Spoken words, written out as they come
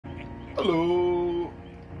Hello!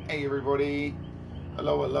 Hey everybody!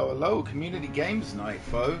 Hello, hello, hello! Community Games Night,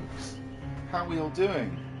 folks! How are we all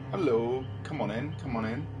doing? Hello! Come on in, come on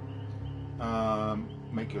in.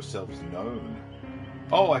 Make yourselves known.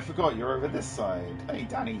 Oh, I forgot, you're over this side. Hey,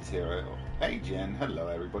 Danny's here. Hey, Jen. Hello,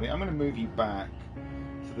 everybody. I'm going to move you back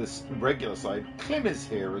to this regular side. Clem is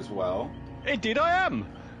here as well. Indeed I am!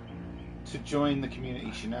 To join the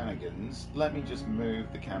community shenanigans. Let me just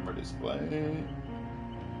move the camera display.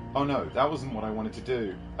 Oh no, that wasn't what I wanted to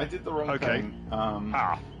do. I did the wrong thing.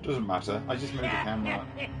 Doesn't matter. I just moved the camera.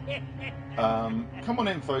 Come on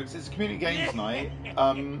in, folks. It's Community Games Night.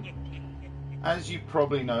 As you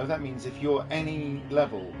probably know, that means if you're any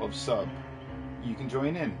level of sub, you can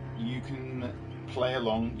join in. You can play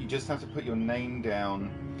along. You just have to put your name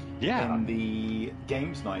down in the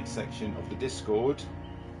Games Night section of the Discord,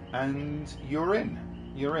 and you're in.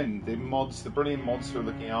 You're in. The mods, the brilliant mods who are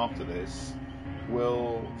looking after this,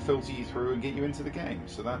 will filter you through and get you into the game.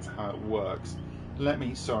 So that's how it works.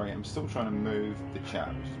 Sorry, I'm still trying to move the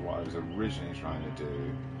chat, which is what I was originally trying to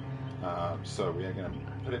do. So we are going to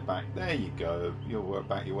put it back. There you go. You'll work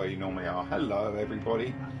back your way you normally are. Hello,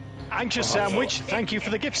 everybody. Anxious Sandwich, thank you for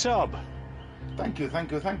the gift sub. Thank you,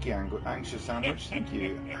 Anxious Sandwich. Thank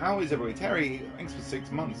you. How is everybody? Terry, thanks for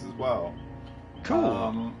 6 months as well.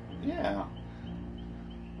 Cool. Yeah.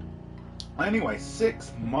 Anyway,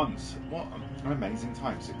 6 months. What an amazing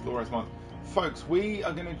time. 6 glorious months. Folks, we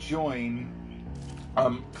are going to join...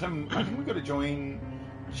 Clem, I think we've got to join...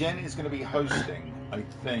 Jen is going to be hosting, I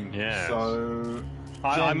think. Yeah. So...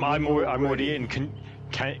 I'm already in.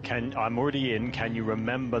 I'm already in. Can you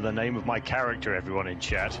remember the name of my character, everyone in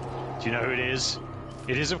chat? Do you know who it is?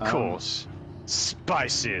 It is, of course,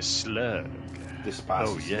 Spicy Slug. The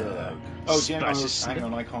Spicy Slug. Oh, Jen, hang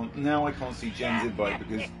on, I can't see Jen's invite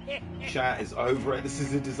because chat is over it. This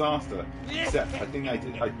is a disaster. Except, I think I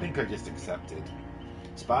just accepted.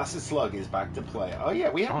 Spicy Slug is back to play. Oh yeah,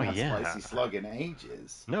 we haven't had Spicy Slug in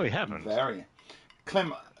ages. No, we haven't.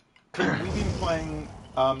 Clem, we've been playing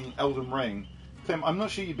Elden Ring. Clem, I'm not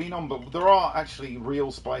sure you've been on, but there are actually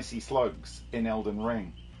real spicy slugs in Elden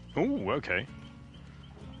Ring. Ooh, okay.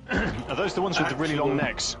 Are those the ones with the really long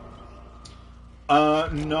necks?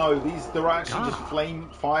 No, they're actually just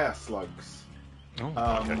fire slugs. Oh,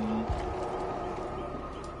 okay.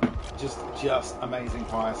 Just amazing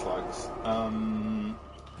fire slugs. Come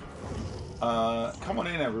on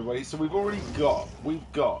in, everybody. So we've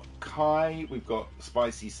got Kai, we've got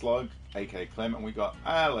Spicy Slug, aka Clem, and we've got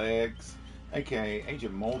Alex, aka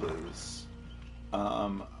Agent Moulders.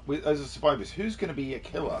 As a survivors, who's going to be a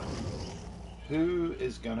killer? Who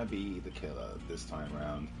is going to be the killer this time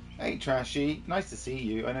around? Hey, Trashy, nice to see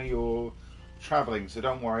you. I know you're traveling, so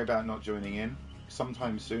don't worry about not joining in.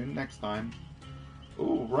 Sometime soon, next time.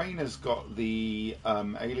 Ooh, Raina's got the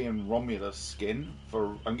alien Romulus skin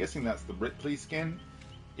for. I'm guessing that's the Ripley skin,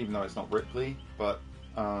 even though it's not Ripley, but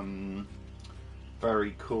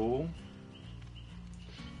very cool.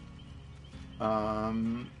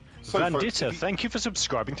 Vandita, thank you for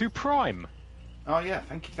subscribing through Prime. Oh yeah,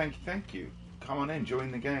 thank you. Come on in,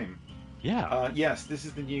 join the game. Yeah. Yes, this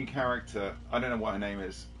is the new character. I don't know what her name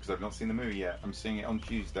is because I've not seen the movie yet. I'm seeing it on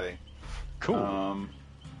Tuesday. Cool.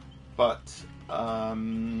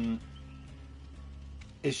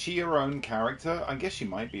 Is she her own character? I guess she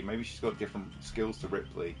might be. Maybe she's got different skills to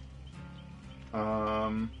Ripley.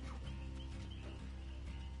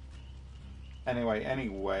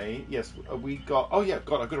 Anyway, yes, we got... Oh yeah,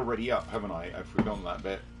 God, I've got to ready up, haven't I? I've forgotten that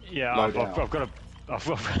bit. Yeah, I've got to... Oh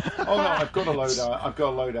no, I've got a loadout. I've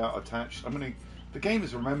got a loadout attached. The game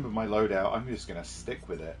has remembered my loadout. I'm just gonna stick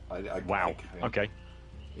with it. Wow. Okay.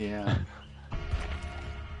 Yeah.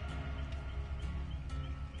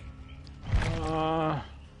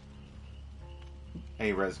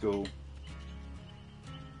 Hey, Rezgul.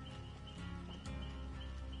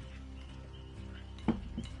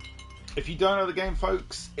 If you don't know the game,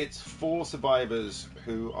 folks, it's 4 survivors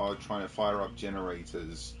who are trying to fire up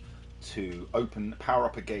generators to power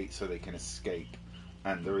up a gate so they can escape.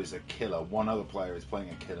 And there is a killer. One other player is playing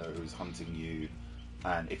a killer who's hunting you.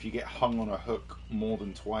 And if you get hung on a hook more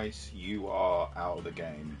than twice, you are out of the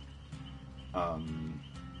game.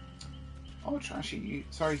 Oh, Trashy,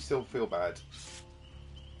 sorry, you still feel bad.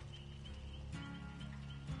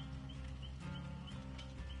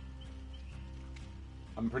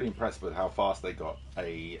 I'm pretty impressed with how fast they got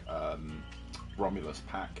a Romulus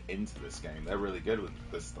pack into this game. They're really good with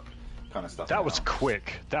this kind of stuff. That was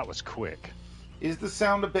quick. Is the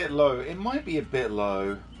sound a bit low? It might be a bit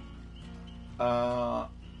low. I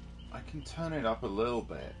can turn it up a little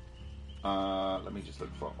bit. Let me just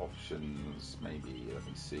look for options. Maybe, let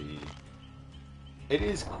me see. It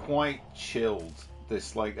is quite chilled.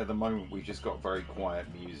 This, like, at the moment we've just got very quiet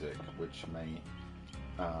music, which may...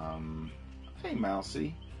 hey,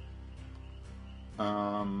 Mousy.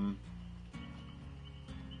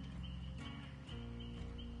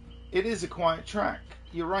 It is a quiet track.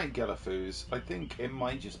 You're right, Gelafus. I think it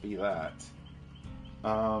might just be that.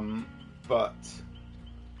 Oh,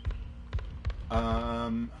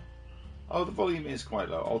 the volume is quite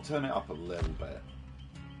low. I'll turn it up a little bit.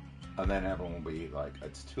 And then everyone will be like,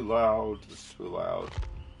 it's too loud, it's too loud.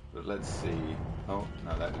 But let's see. Oh,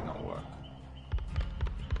 no, that did not work.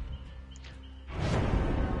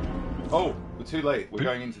 Oh, we're too late. We're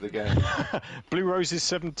going into the game. Blue Roses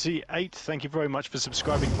 78, thank you very much for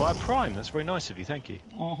subscribing via Prime. That's very nice of you, thank you.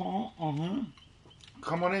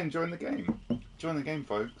 Come on in, join the game. Join the game,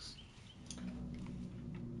 folks.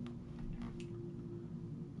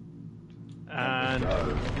 And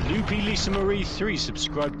Loopy Lisa Marie 3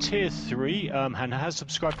 subscribed tier 3 and has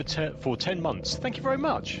subscribed for 10 months. Thank you very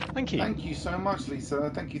much. Thank you. Thank you so much,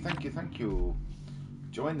 Lisa. Thank you, thank you, thank you.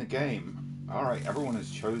 Join the game. Alright, everyone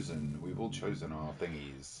has chosen. We've all chosen our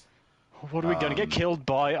thingies. What are we going to get killed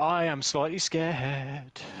by? I am slightly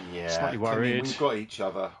scared. Yeah, slightly worried. Timmy, we've got each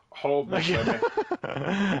other. Horrible Timmy.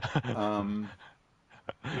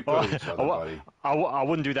 We've got each other, buddy. I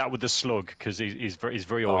wouldn't do that with the slug because he's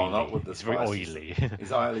very oily. Oh, not with the he's very oily.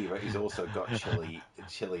 He's oily, but he's also got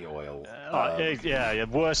chili oil. Yeah.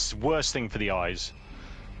 Worst thing for the eyes.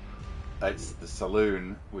 It's the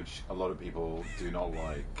saloon, which a lot of people do not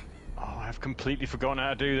like. Oh, I've completely forgotten how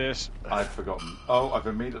to do this. I've forgotten. Oh, I've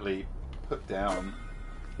immediately put down.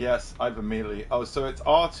 Yes, I've immediately. Oh, so it's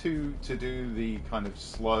R2 to do the kind of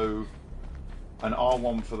slow, and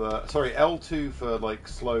R1 for the. Sorry, L2 for like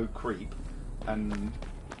slow creep, and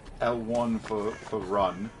L1 for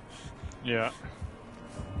run. Yeah.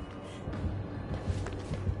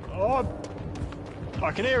 Oh,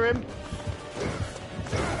 I can hear him.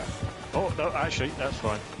 Oh no, actually, that's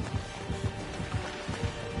fine.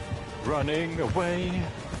 Running away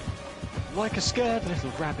like a scared little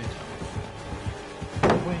rabbit.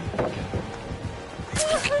 Away we go.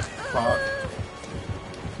 Fuck.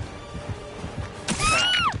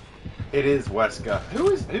 It is Wesker.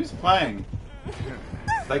 Who's playing?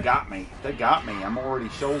 They got me. They got me. I'm already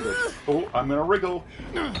shouldered. Oh, I'm gonna wriggle.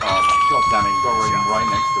 Oh, god damn it! Got right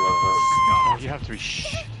next to her. Oh, you have to be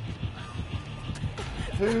shh.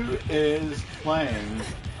 Who is playing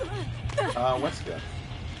Wesker?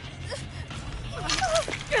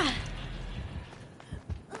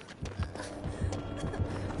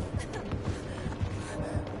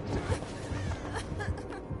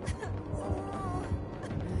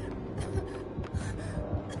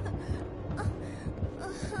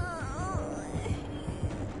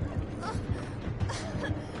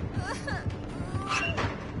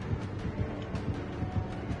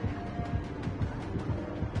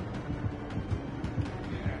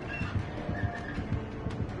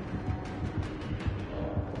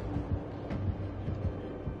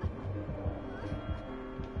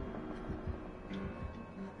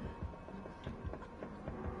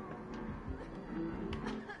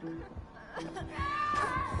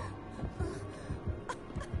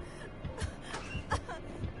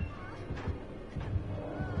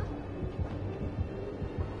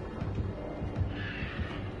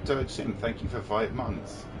 Sim, thank you for 5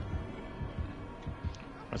 months.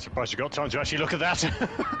 I'm surprised you got time to actually look at that.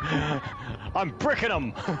 I'm bricking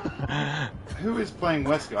them. Who is playing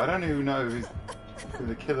Wesker? I don't even know who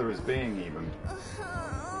the killer is being even.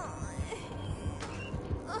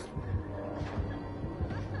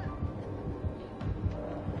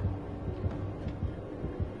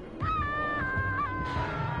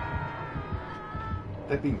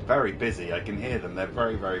 They've been very busy. I can hear them. They're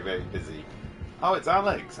very, very, very busy. Oh, it's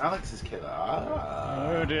Alex. Alex is killer. Ah.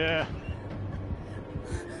 Oh dear.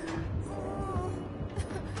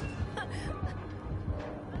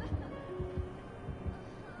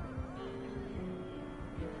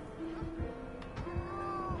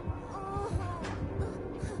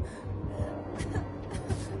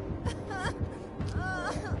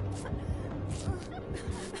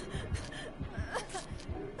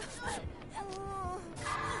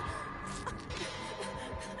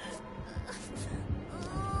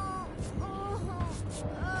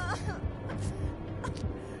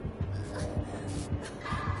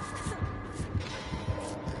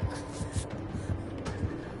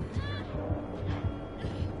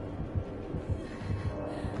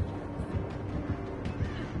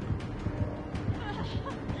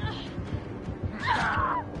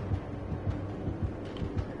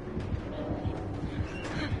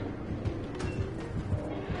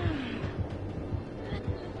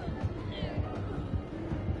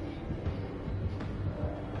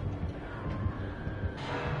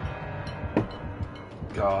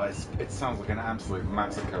 Guys, it sounds like an absolute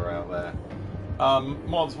massacre out there.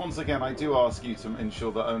 Mods, once again, I do ask you to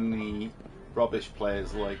ensure that only rubbish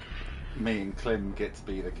players like me and Klim get to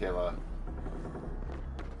be the killer.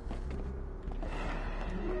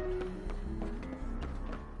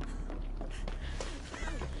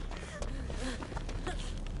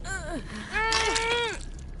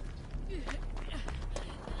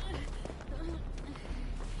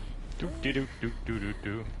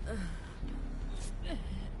 Do.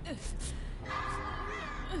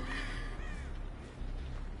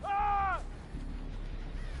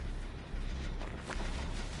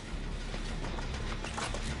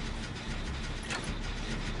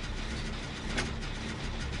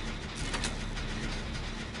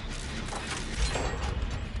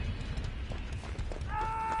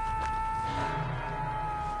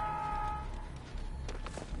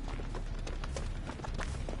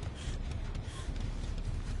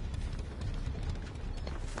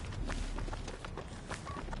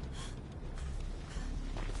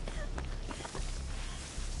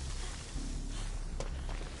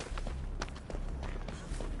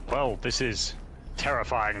 Well, this is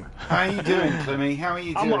terrifying. How are you doing, Clemmy? How are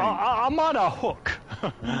you doing? I'm on a hook.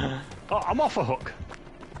 I'm off a hook.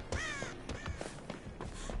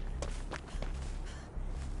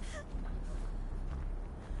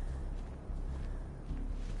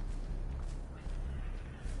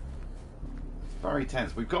 Very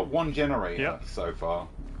tense. We've got one generator so far.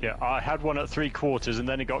 Yeah, I had one at 3/4 and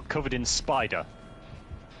then it got covered in spider.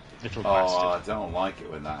 Little bastard. bastard. I don't like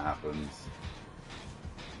it when that happens.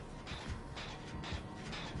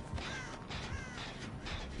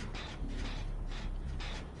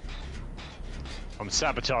 I'm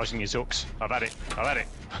sabotaging his hooks. I've had it.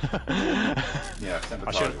 Yeah,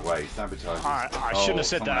 sabotage away. Sabotage. I shouldn't have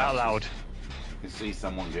said that out loud. You can see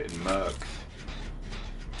someone getting murked.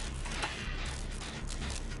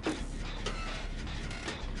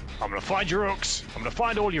 I'm gonna find your hooks. I'm gonna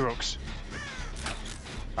find all your hooks.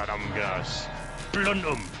 And I'm gonna blunt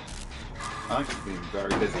them. I've been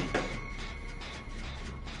very busy.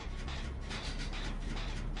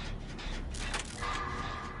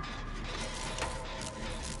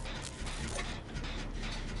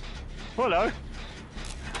 Hello.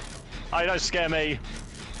 Oh, don't scare me.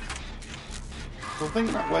 The thing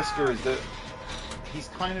about Wesker is that he's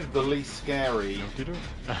kind of the least scary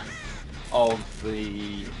of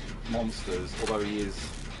the monsters, although he is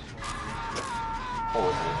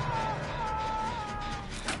horrible.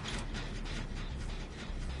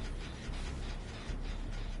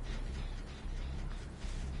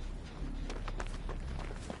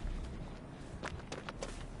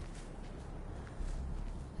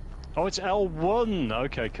 Oh, it's L1.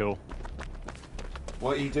 Okay, cool.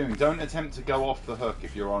 What are you doing? Don't attempt to go off the hook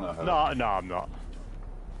if you're on a hook. No, I'm not.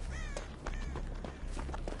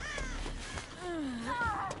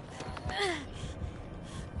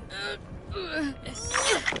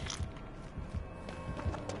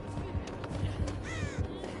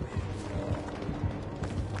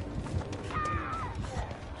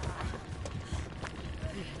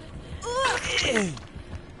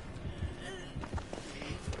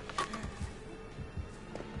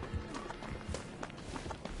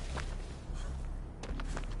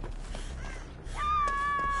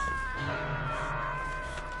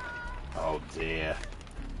 Oh dear.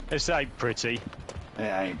 This ain't pretty. It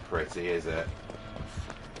ain't pretty, is it?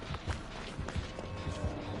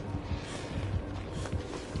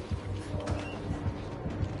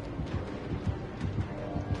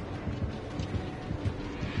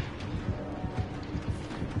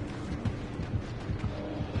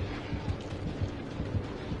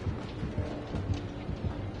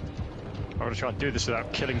 I'm gonna try and do this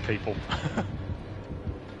without killing people.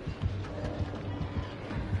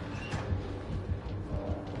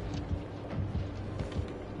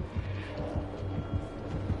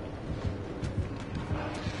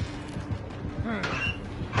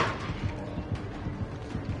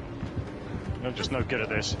 I'm just no good at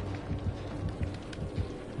this.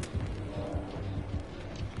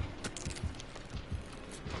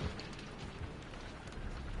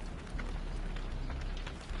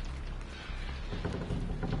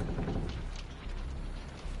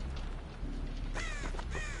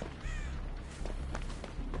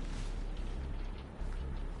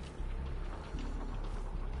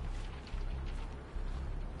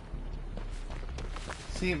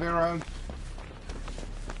 See you, Vero.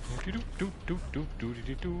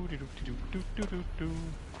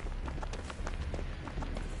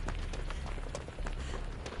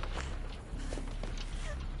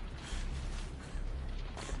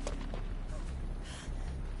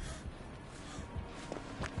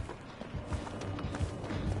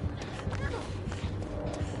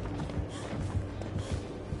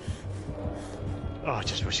 I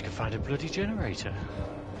just wish I could find a bloody generator.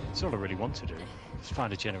 That's all I really want to do. Just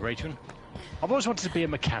find a generator. And I've always wanted to be a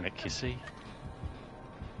mechanic, you see.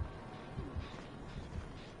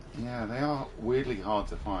 Yeah, they are weirdly hard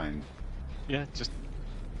to find. Yeah, just...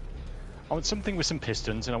 I want something with some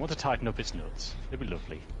pistons, and I want to tighten up its nuts. It'd be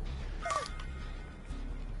lovely.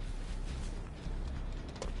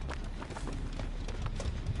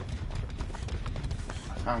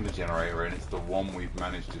 I found a generator, and it's the one we've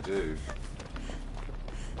managed to do.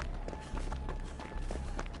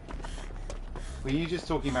 Were you just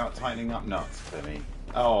talking about tightening up nuts, Clemmy?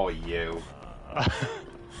 Oh, you.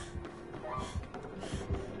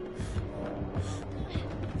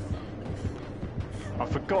 I've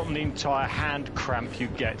forgotten the entire hand cramp you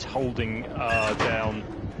get holding down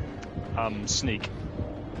sneak.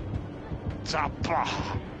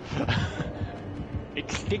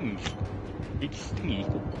 It stings. It's stingy.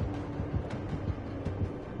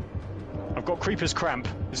 I've got creeper's cramp.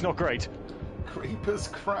 It's not great. Creeper's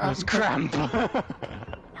cramp? It's cramp.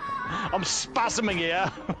 I'm spasming here.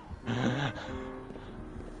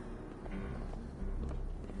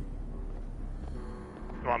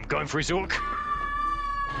 Oh, I'm going for his hook.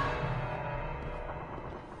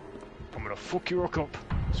 I'm gonna fuck your hook up.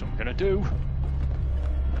 That's what I'm gonna do.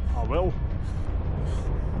 I will.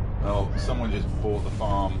 Oh, someone just bought the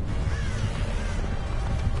farm.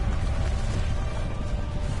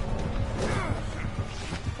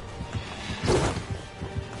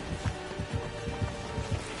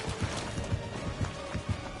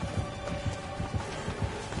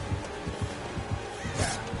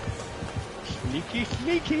 Sneaky,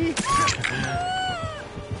 sneaky. You're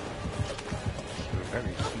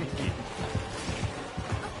very sneaky.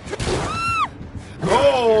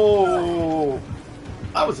 Oh!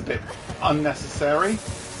 That was a bit unnecessary.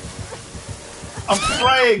 I'm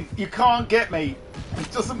praying! You can't get me!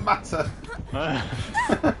 It doesn't matter. Oh,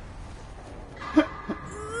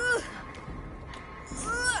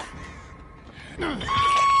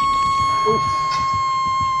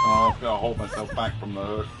 I've got to hold myself back from the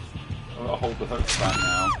hook. I've got to hold the hooks back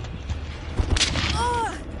now.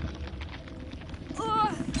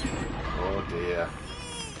 Oh dear.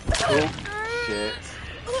 Oh shit.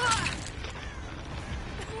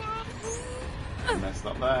 Messed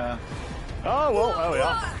up there. Oh well, there we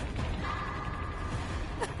are.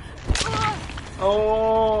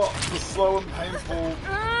 Oh, the slow and painful.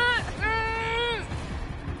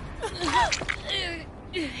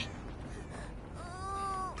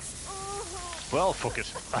 Well, fuck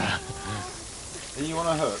it. Are you on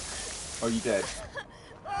a hook? Or are you dead?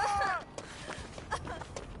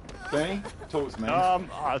 Benny, talk to me.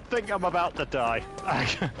 I think I'm about to die.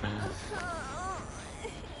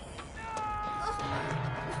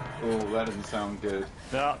 Oh, that doesn't sound good.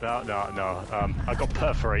 No. I got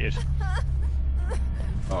perforated.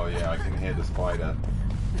 Oh yeah, I can hear the spider.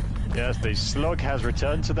 Yes, the slug has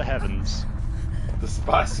returned to the heavens. The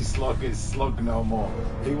spicy slug is slug no more.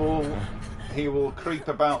 He will creep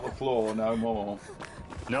about the floor no more.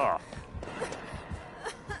 No.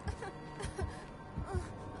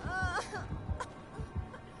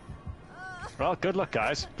 Well, good luck,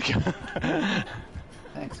 guys.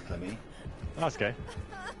 Thanks, Clemmy. That's okay.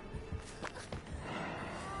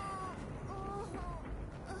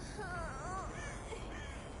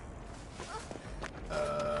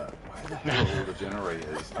 Where the hell are all the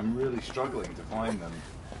generators? I'm really struggling to find them.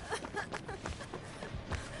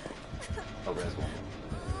 Oh, there's one.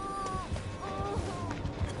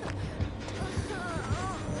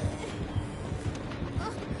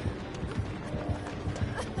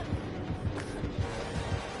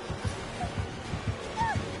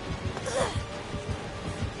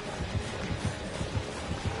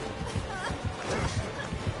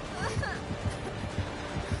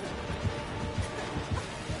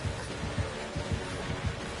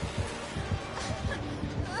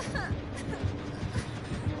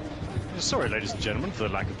 Sorry, ladies and gentlemen, for the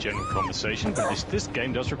lack of general conversation, but this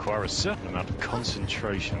game does require a certain amount of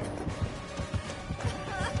concentration.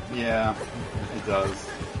 Yeah, it does.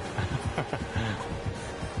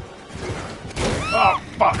 Oh,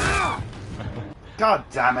 fuck! God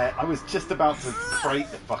damn it, I was just about to crate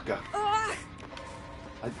the fucker.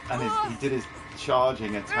 He did his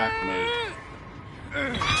charging attack move.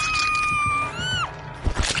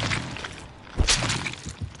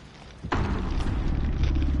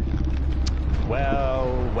 Well.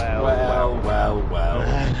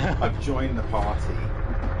 I've joined the party.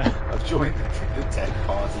 I've joined the dead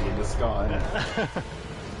party in the sky.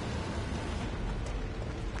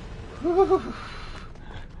 Well,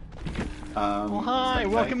 hi,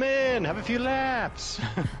 welcome in. Have a few laps.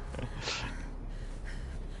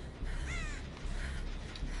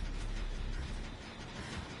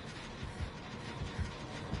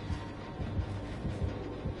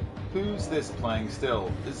 Who's this playing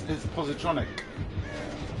still? It's Positronic.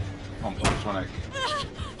 On Positronic.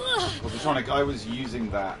 Positronic, I was using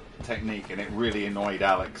that technique and it really annoyed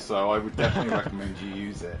Alex, so I would definitely recommend you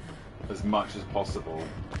use it as much as possible.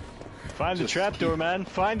 Find the trapdoor, man.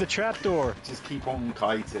 Find the trapdoor. Just keep on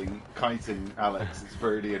kiting Alex. It's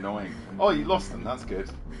really annoying. Oh, you lost them. That's good.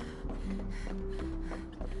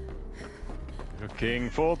 Looking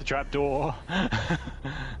for the trapdoor.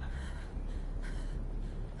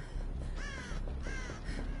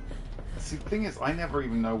 See, the thing is, I never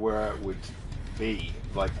even know where it would be.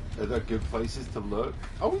 Like, are there good places to look?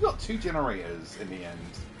 Oh, we got 2 generators in the end.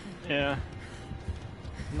 Yeah.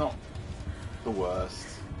 Not the worst.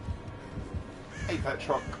 Hey, pet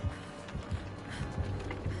truck.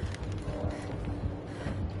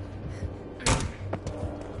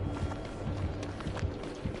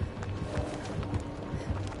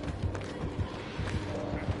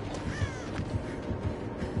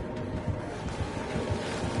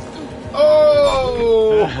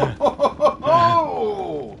 Oh!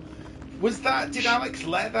 Was that? Did Alex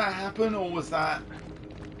let that happen, or was that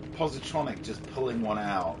Positronic just pulling one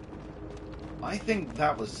out? I think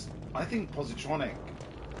Positronic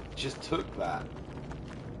just took that.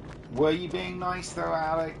 Were you being nice though,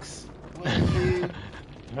 Alex? Were you?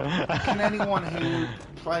 Can anyone who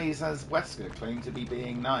plays as Wesker claim to be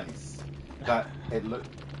being nice? That it looked.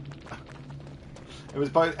 It was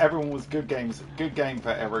both. Everyone was good games. Good game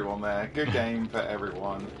for everyone there. Good game for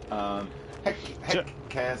everyone. Heck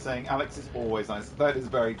Care saying Alex is always nice. That is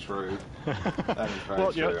very true. That is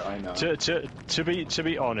very true. I know. To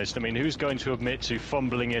be honest, I mean, who's going to admit to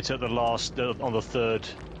fumbling it at the last on the third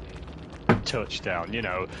touchdown? You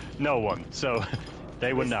know, no one. So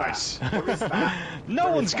they were nice.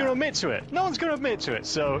 No one's going to admit to it. No one's going to admit to it.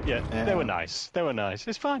 So yeah, they were nice. They were nice.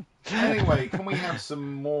 It's fine. Anyway, can we have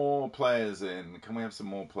some more players in? Can we have some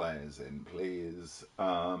more players in, please?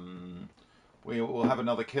 We will have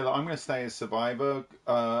another killer. I'm going to stay as survivor.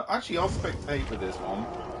 Actually, I'll spectate with this one.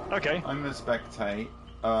 Okay. I'm going to spectate,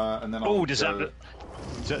 and then I'll. Oh, does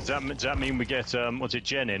that mean we get what's it,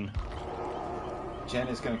 Jen in? Jen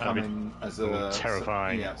is going to come in as a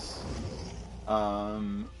terrifying. Yes.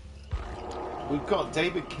 We've got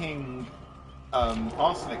David King.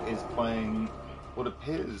 Arsenic is playing what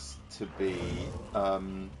appears to be a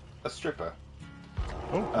stripper.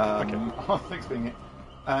 Oh, okay. Arsenic's being it.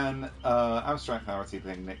 And Abstract Clarity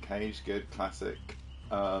playing Nick Cage, good, classic.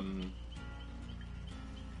 Are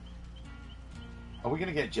we going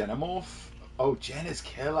to get Genomorph? Oh, Jen is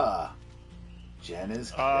killer. Jen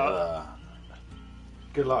is killer.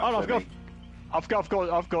 Good luck, I've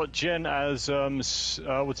got Jen as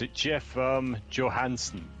what's it, Jeff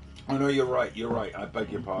Johansson. Oh no, you're right. You're right. I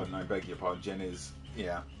beg your pardon. Jen is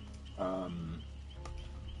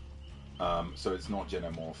so it's not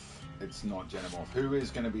Genomorph. It's not Genomorph. Who is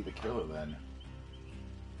going to be the killer then?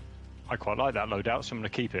 I quite like that loadout, so I'm going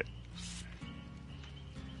to keep it.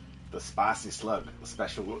 The Spicy Slug, the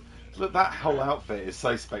special. Look, that whole outfit is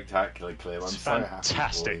so spectacularly clear. I'm so happy.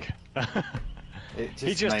 Fantastic.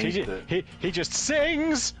 He just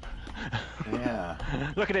sings. Yeah.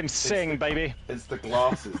 Look at him sing, baby. It's the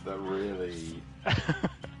glasses that really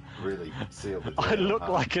seal the deal. I look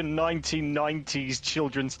like a 1990s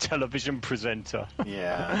children's television presenter.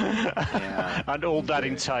 Yeah. And all that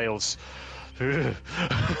entails.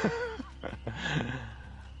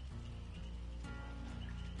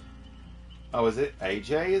 Oh, is it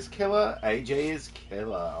AJ is killer? AJ is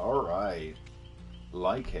killer. Alright.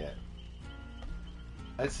 Like it.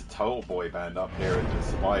 It's a total boy band up here in the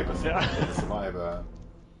Survivor.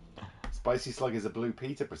 Spicy Slug is a Blue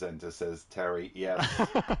Peter presenter, says Terry. Yes. Could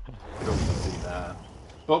also see that.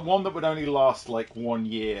 But one that would only last like 1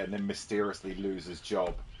 year and then mysteriously lose his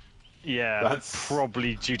job. Yeah, that's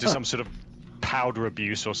probably due to some sort of powder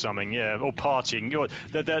abuse or something, yeah, or partying. There'll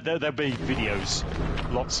be videos,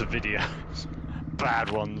 lots of videos,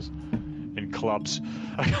 bad ones, in clubs.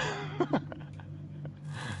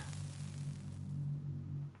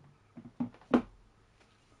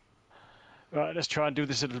 Right, let's try and do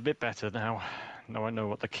this a little bit better now. Now I know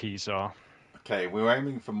what the keys are. Okay, we're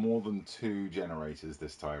aiming for more than 2 generators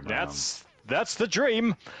this time round. That's the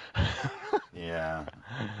dream. Yeah.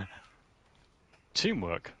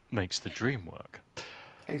 Teamwork makes the dream work.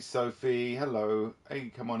 Hey Sophie, hello.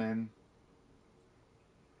 Hey, come on in.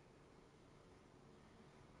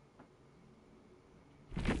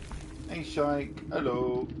 Hey Shike,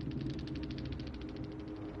 hello.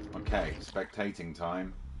 Okay, spectating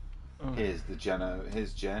time. Here's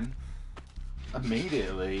Jen.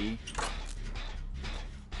 Immediately.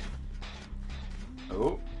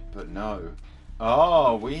 Oh, but no.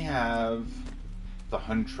 Oh, we have the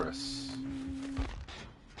Huntress.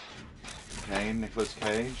 Okay, Nicolas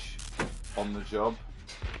Cage on the job.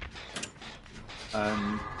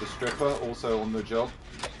 And the stripper also on the job.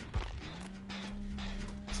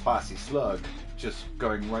 Spicy Slug just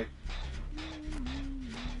going right.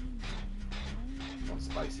 Not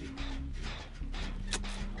spicy.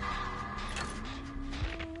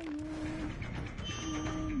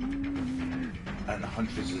 And the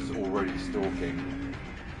Huntress is already stalking.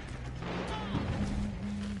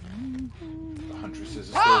 The Huntress is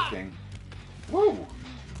stalking. Woo!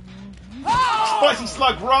 Spicy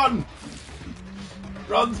Slug, run!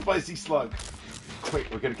 Run, Spicy Slug! Quick,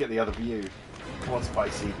 we're gonna get the other view. Come on,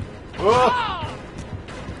 Spicy. Oh!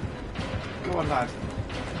 Go on, lad.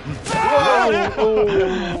 Whoa!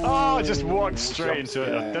 Oh, just walked straight into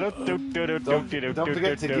it. Don't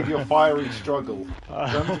forget to give your fiery struggle.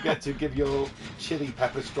 Don't forget to give your chili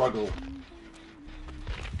pepper struggle.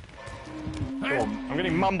 Go on. I'm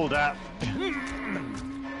getting mumbled at.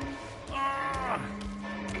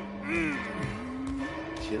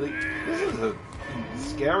 Chili. This is a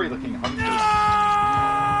scary looking hunter skin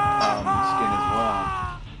as well.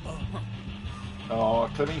 Oh,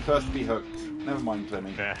 Clemmy first to be hooked. Never mind,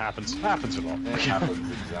 Clemmy. Yeah, it happens. Happens a lot. It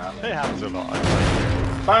happens, exactly. It happens a lot.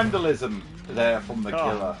 Vandalism there from the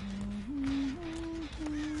killer.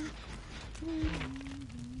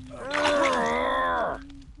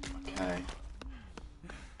 Okay.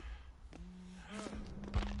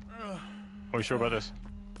 Are we sure about this?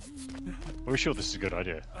 Are we sure this is a good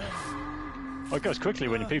idea? Oh, it goes quickly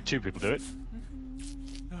when two people do it.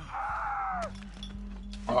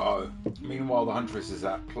 Uh-oh. Meanwhile, the Huntress is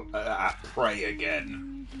at prey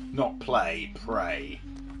again. Not play, prey.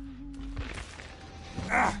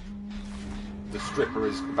 The stripper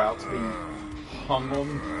is about to be hung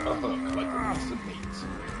on a hook like a piece of meat.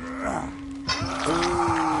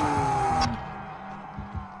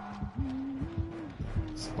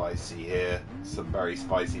 Spicy here. Some very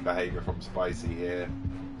spicy behaviour from Spicy here.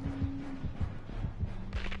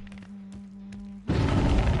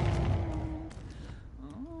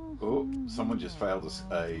 Oh, someone just failed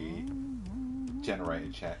a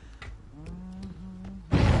generator check.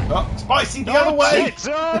 Oh, Spicy the other way!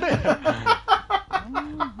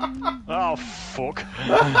 Oh, fuck.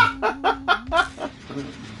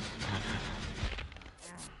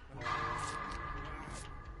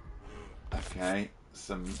 Okay,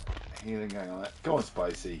 some healing going on there. Go on,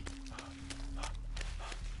 Spicy.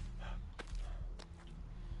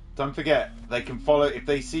 Don't forget, they can follow, if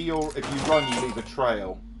they see if you run, you leave a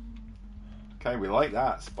trail. Okay, we like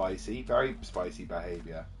that, Spicy. Very spicy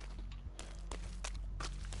behaviour.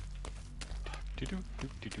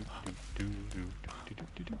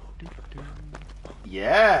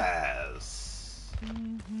 Yes!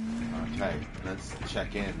 Okay, let's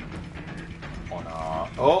check in on our...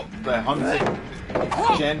 Oh, they're hunting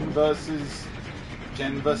Jen versus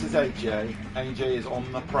AJ. AJ is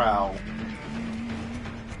on the prowl.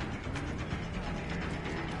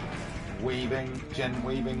 Weaving, Jen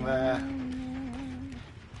weaving there.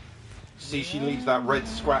 See, she leaves that red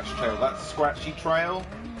scratch trail. That scratchy trail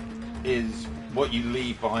is what you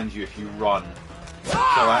leave behind you if you run. So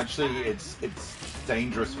actually, it's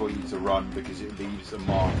dangerous for you to run because it leaves a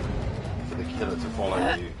mark for the killer to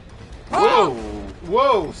follow you. Whoa!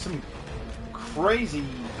 Whoa! Some crazy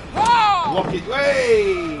blockage.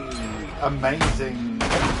 Hey! Amazing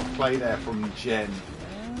play there from Jen.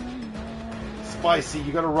 Spicy,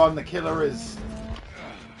 you gotta run. The killer is...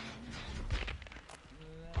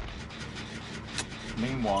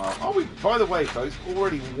 Meanwhile... Oh, by the way, folks,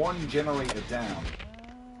 already one generator down.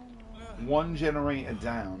 One generator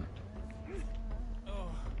down.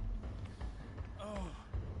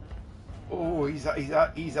 Oh, he's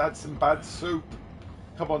had some bad soup.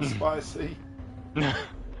 Come on, Spicy. Okay,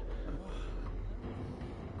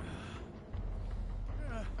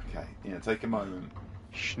 yeah, take a moment.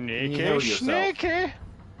 Sneaky, sneaky.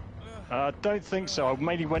 Don't think so. I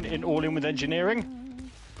mainly went all in with engineering.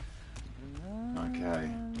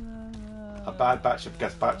 Okay. A bad batch of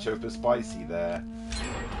gazpacho for Spicy there.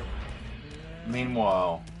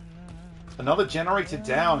 Meanwhile, another generator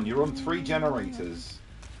down. You're on 3 generators.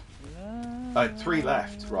 3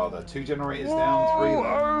 left, rather. 2 generators down, 3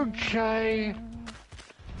 left. Okay.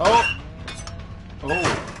 Oh!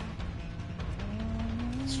 Oh!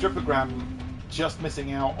 Strippergram just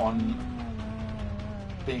missing out on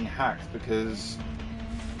being hacked because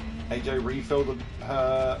AJ refilled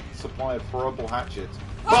her supply of horrible hatchets.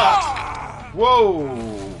 But,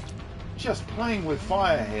 whoa! Just playing with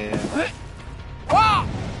fire here.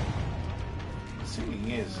 Assuming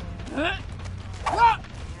he is.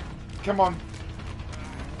 Come on.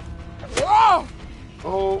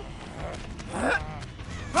 Oh.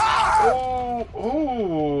 Oh.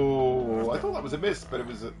 Oh. I thought that was a miss, but it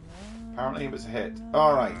was apparently it was a hit.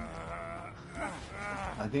 All right.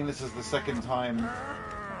 I think this is the second time.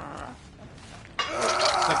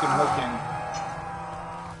 Second hooking.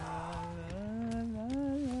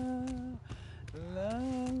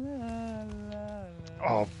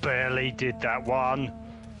 Oh, barely did that one.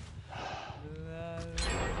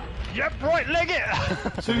 Yep, right, leg it!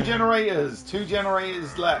 Two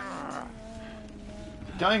generators left.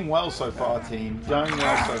 Going well so far, team. Going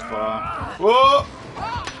well so far. Whoa!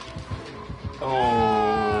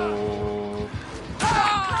 Oh.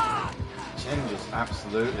 Jen just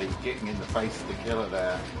absolutely getting in the face of the killer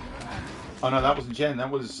there. Oh no, that wasn't Jen. That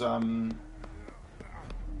was, Come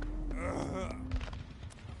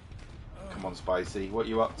on, Spicy. What are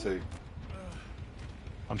you up to?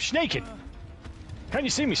 I'm sneaking. Can you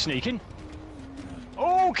see me sneaking?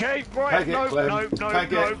 Okay, right, no.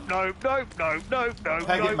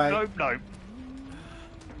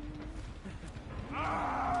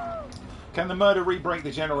 Can the murder re-break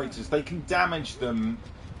the generators? They can damage them,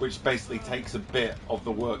 which basically takes a bit of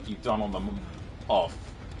the work you've done on them off.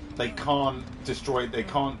 They can't destroy. They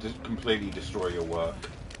can't completely destroy your work.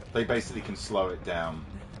 They basically can slow it down.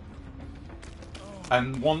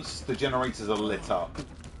 And once the generators are lit up,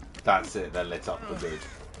 that's it. They're lit up for good.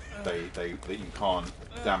 You can't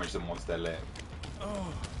damage them once they're lit.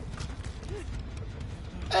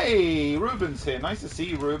 Hey, Ruben's here. Nice to see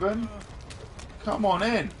you, Ruben. Come on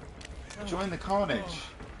in. Join the carnage.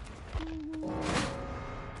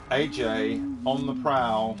 AJ on the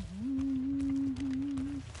prowl,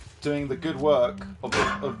 doing the good work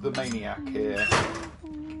of the maniac here,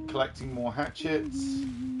 collecting more hatchets.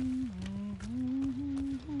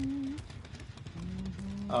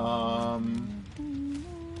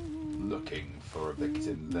 Looking for a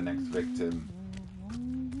victim, the next victim.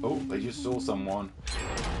 Oh, they just saw someone.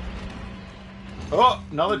 Oh,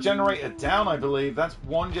 another generator down, I believe. That's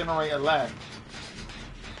one generator left.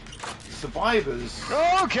 Survivors.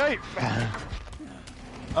 Okay.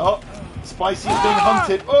 Oh, Spicy is being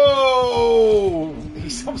hunted. Oh, he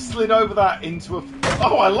slid over that into a...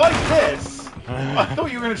 Oh, I like this. I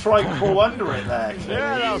thought you were going to try and crawl under it there.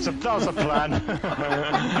 Yeah, that was a plan.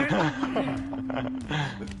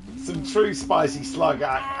 Some true Spicy Slug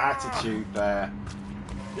attitude there.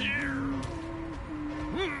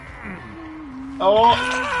 Oh,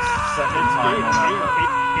 second time.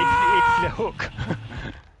 It's the hook.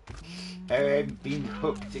 I've been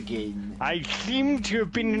hooked again. I seem to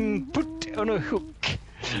have been put on a hook.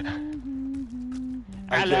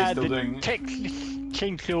 AJ's still doing... Texas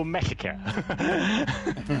Chainsaw Massacre.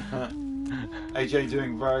 AJ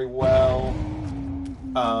doing very well.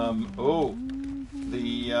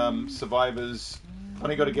 The survivors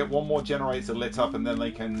only got to get one more generator lit up and then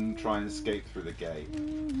they can try and escape through the gate.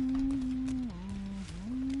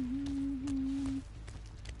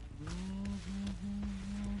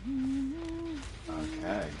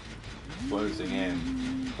 Okay, closing in,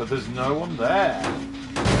 but there's no one there.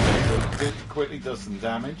 So quickly does some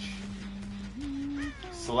damage.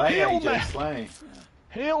 Slay, Heal AJ, me. slay.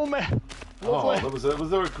 Heal me. Oh, was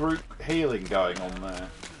there a group healing going on there?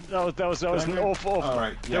 That was an awful. All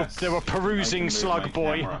right, yes. They were perusing Slug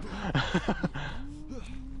Boy.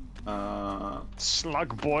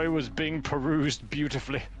 Slug Boy was being perused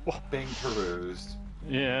beautifully. Being perused.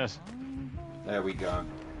 Yes. There we go.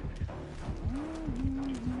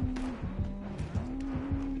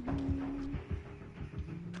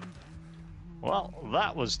 Well,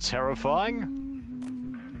 that was terrifying.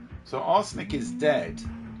 So Arsenic is dead.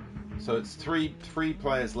 So it's three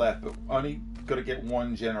players left, but only got to get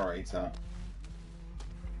one generator.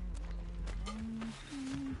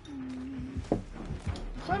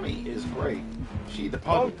 Clemmy is great. She the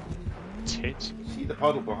puddle. Oh, tits. She the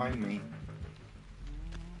puddle behind me.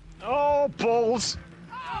 Oh, balls.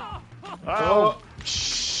 Oh,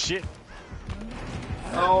 shit.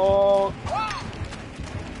 Oh.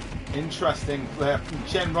 Interesting.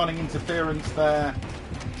 Jen running interference there.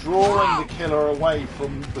 Drawing the killer away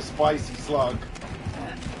from the Spicy Slug.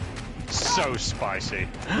 So spicy.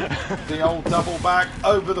 The old double back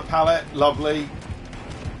over the pallet. Lovely.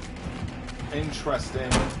 Interesting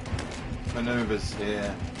maneuvers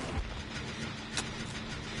here.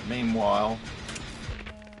 Meanwhile...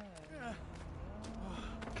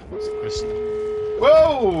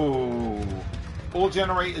 Whoa! All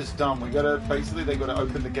generators done. They got to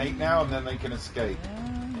open the gate now and then they can escape.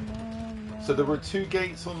 So there were 2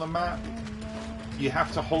 gates on the map. You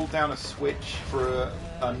have to hold down a switch for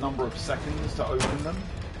a number of seconds to open them.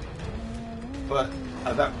 But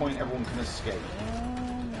at that point, everyone can escape.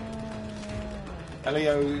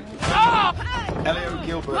 Elio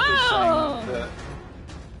Gilbert was saying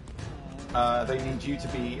that they need you to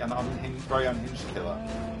be an very unhinged killer.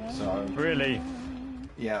 So really,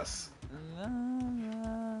 yes.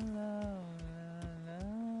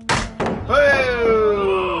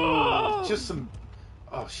 Boo! Just some.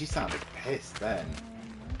 Oh, she sounded pissed then.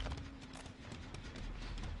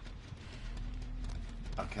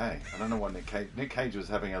 Okay, I don't know what Nick Cage was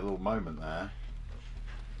having a little moment there.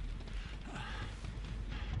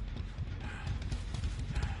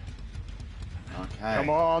 Okay. Come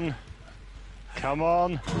on. Come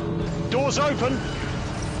on. Doors open.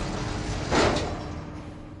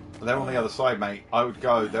 They're on the other side, mate. I would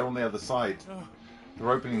go. They're on the other side.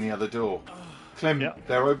 They're opening the other door. Clem, yeah.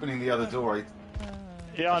 They're opening the other door.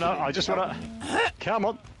 Yeah, I know. I just want to... Come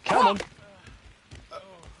on. Come on.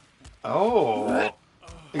 Oh.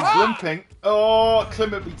 He's limping. Oh,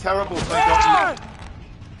 Clem, it'd be terrible if they got you.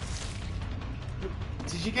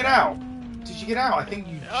 Did you get out? Did you get out? I think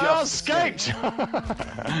you just escaped.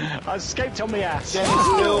 I escaped on my ass.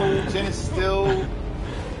 Jen is still.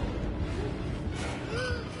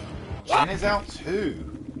 Jen is out too.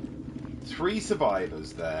 3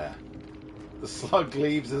 survivors there. The slug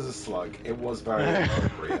leaves as a slug. It was very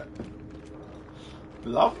appropriate.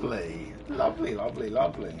 Lovely. Lovely, lovely,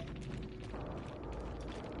 lovely.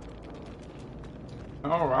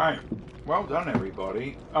 Alright. Well done,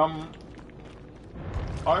 everybody. I'm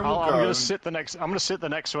gonna sit the next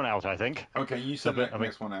one out, I think. Okay, you sit the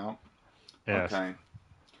next one out. Yes. Okay.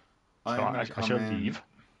 I shall leave.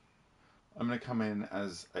 I'm gonna come in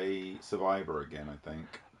as a survivor again, I think.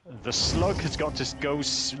 The slug has got to go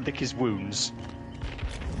lick his wounds.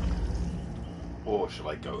 Or should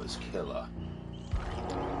I go as killer?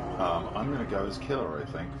 I'm gonna go as killer, I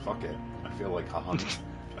think. Fuck it. I feel like a hunt.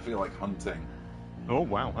 I feel like hunting. Oh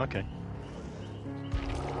wow, okay.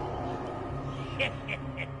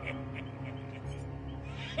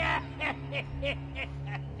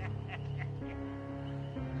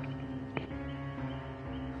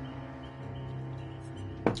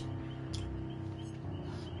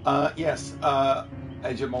 Yes,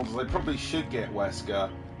 Agent Molders, I probably should get Wesker,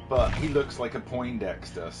 but he looks like a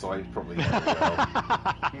Poindexter, so I'd probably never will.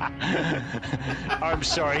 I'm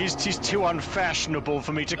sorry, he's too unfashionable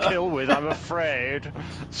for me to kill with, I'm afraid.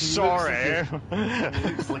 Sorry. He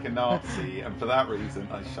looks like a Nazi, and for that reason,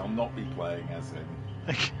 I shall not be playing as him.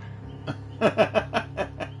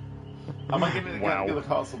 Am I going to get the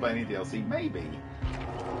Castlevania DLC? Maybe.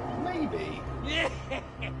 Maybe.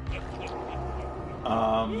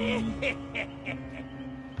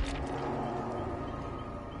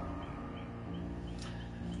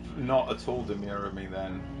 Not at all demure me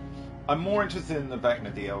then. I'm more interested in the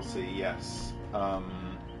Vecna DLC, yes. I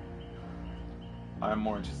am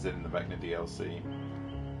more interested in the Vecna DLC.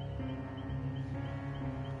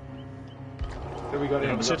 So we got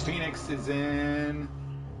in. Phoenix is in.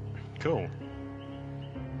 Cool.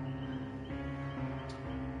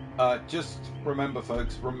 Just remember,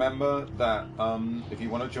 folks, remember that if you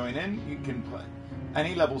want to join in, you can play.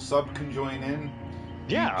 Any level sub can join in.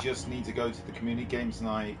 Yeah. You just need to go to the Community Games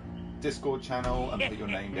Night Discord channel and put your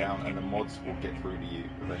name down, and the mods will get through to you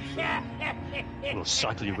eventually. We'll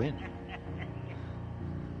cycle you in.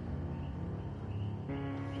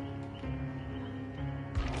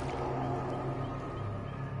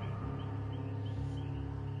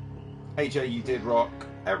 AJ, you did rock.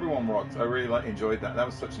 Everyone rocked. I really enjoyed that. That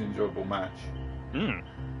was such an enjoyable match.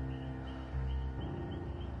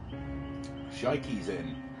 Shikey's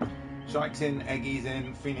in. Shike's in, Eggy's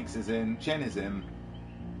in, Phoenix is in, Jen is in.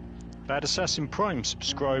 Bad Assassin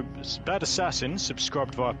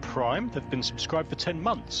subscribed via Prime. They've been subscribed for 10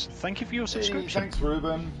 months. Thank you for your subscription. Hey, thanks,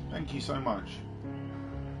 Ruben. Thank you so much.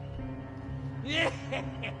 I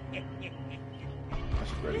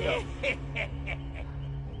should ready up.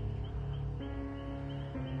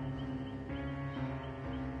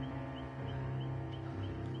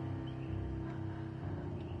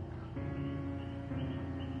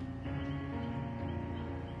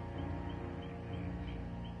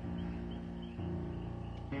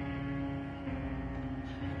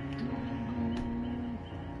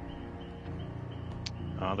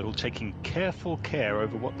 They're all taking careful care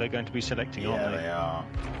over what they're going to be selecting, aren't they? Yeah,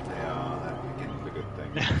 they are. They're picking the good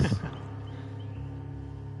things.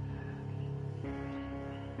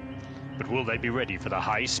 But will they be ready for the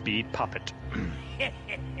high-speed puppet?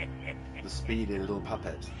 The speedy little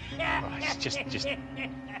puppet. Oh, it's just.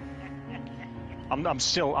 I'm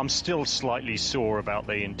still slightly sore about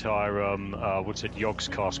the entire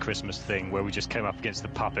Yogscast Christmas thing where we just came up against the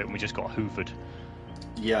puppet and we just got hoovered.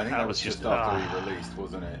 Yeah, I think that was just after he released,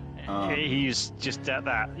 wasn't it? He's just at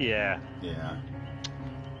that, yeah. Yeah.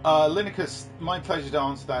 Linicus, my pleasure to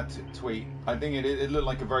answer that tweet. I think it looked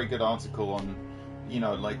like a very good article on,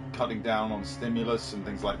 like cutting down on stimulus and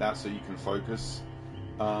things like that so you can focus.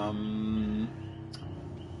 So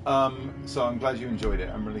I'm glad you enjoyed it.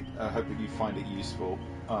 I'm really hope that you find it useful.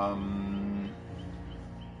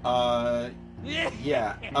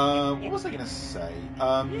 Yeah. What was I going to say?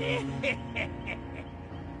 I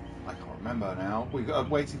can't remember now. I'm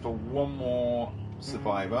waiting for one more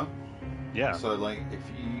survivor. Yeah. So, if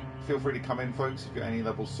you feel free to come in, folks, if you're any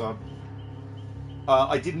level sub.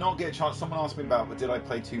 I did not get a chance. Someone asked me about, did I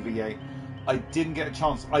play 2v8? I didn't get a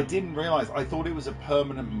chance. I didn't realise. I thought it was a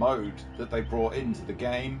permanent mode that they brought into the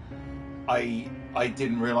game. I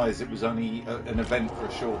didn't realise it was only an event for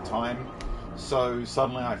a short time. So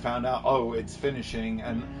suddenly I found out, it's finishing,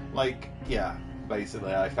 and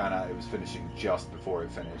basically I found out it was finishing just before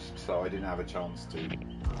it finished, so I didn't have a chance to.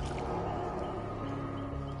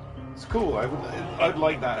 It's cool. I'd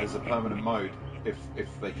like that as a permanent mode if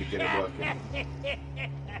they could get it working.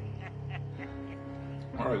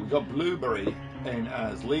 All right, we got Blueberry in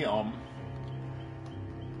as Leon.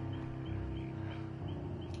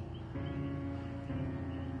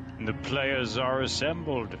 The players are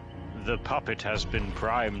assembled. The puppet has been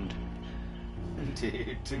primed.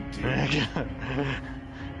 Indeed.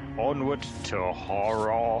 Onward to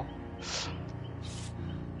horror.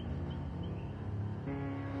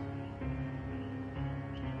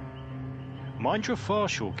 Mind Your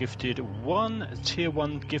Farshall gifted 1 tier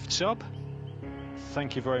 1 gift sub.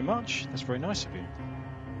 Thank you very much. That's very nice of you.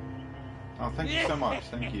 Oh, thank you so much.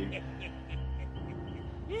 Thank you.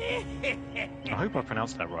 I hope I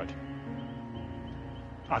pronounced that right.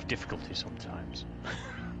 I have difficulty sometimes.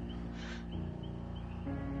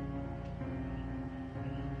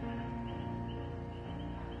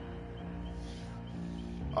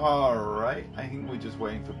 Alright, I think we're just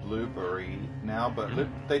waiting for Blueberry now, but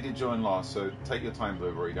they did join last, so take your time,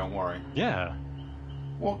 Blueberry, don't worry. Yeah.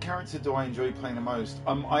 What character do I enjoy playing the most?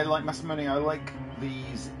 I like Masamune, I like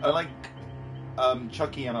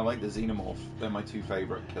Chucky, and I like the Xenomorph. They're my two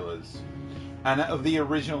favourite killers. And of the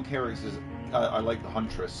original characters, I like the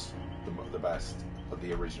Huntress the best of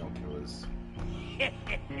the original killers.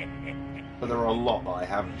 But there are a lot that I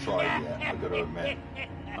haven't tried yet, I've got to admit.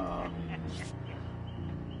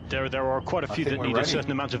 There are quite a few that need a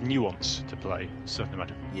certain amount of nuance to play, a certain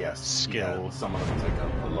amount of skill. Yeah, some of them take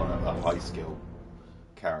a lot of high skill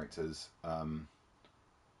characters. And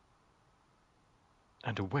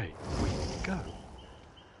away we go.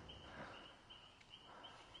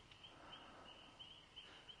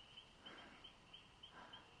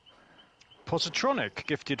 Positronic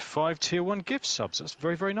gifted 5 tier 1 gift subs. That's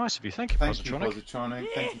very, very nice of you. Thank you, Positronic.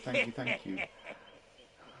 Positronic. Thank you.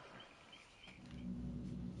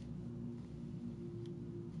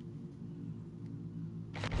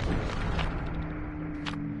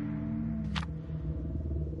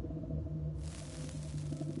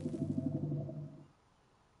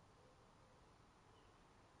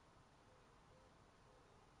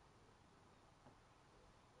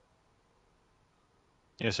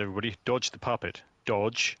 Yes, everybody, dodge the puppet.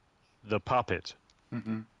 Dodge the puppet.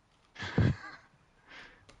 Mm-hmm.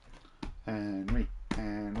 Henry.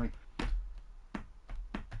 Here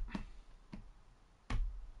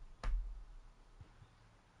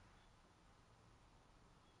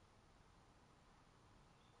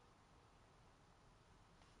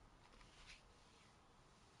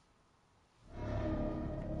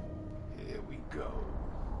we go.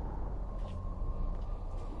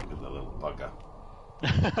 Look at the little bugger.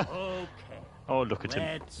 Okay. Oh, look at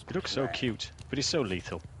him. He looks so cute, but he's so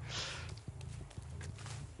lethal.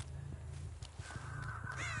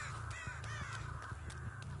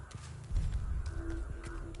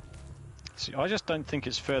 See, I just don't think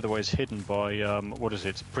it's fair the way it's hidden by, what is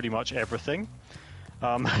it, pretty much everything.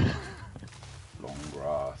 Long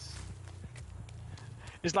grass.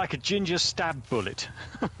 It's like a ginger stab bullet.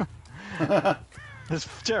 It's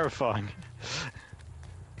terrifying.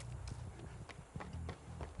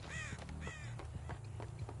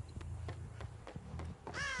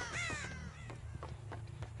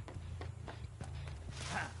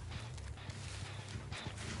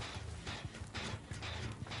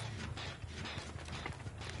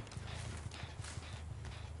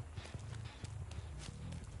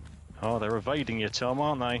 Oh, they're evading you, Tom,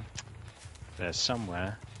 aren't they? They're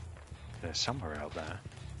somewhere. They're somewhere out there.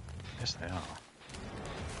 Yes, they are.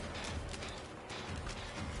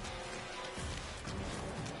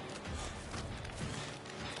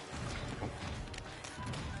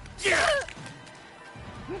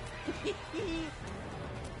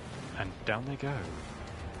 And down they go.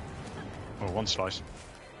 Oh, one slice.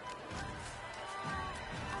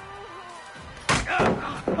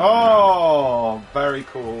 Oh, very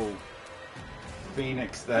cool.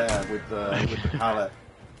 Phoenix there with the pallet.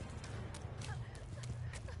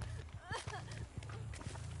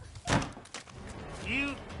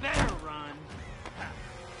 You better run.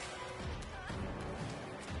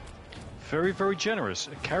 Very, very generous.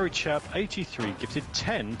 Carry Chap 83 gifted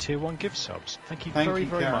 10 tier 1 gift subs. Thank you very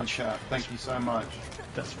much. Chap. Thank you so much.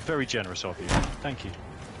 That's very generous of you. Thank you.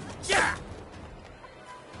 Yeah.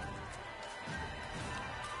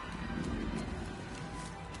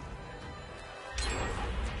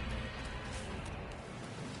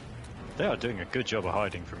 They are doing a good job of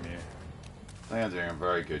hiding from you. They are doing a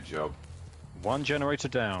very good job. 1 generator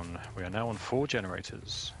down. We are now on 4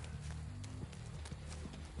 generators.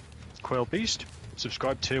 Quail Beast,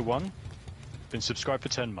 subscribed tier 1. Been subscribed for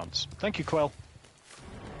 10 months. Thank you, Quail.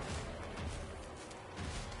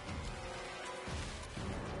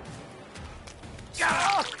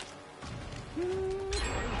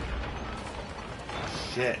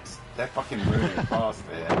 Shit, they're fucking moving fast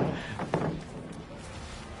here.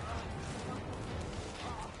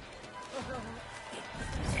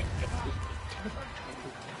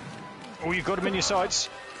 Oh, you got him in your sights.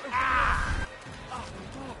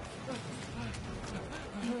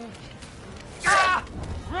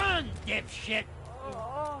 Run, dipshit!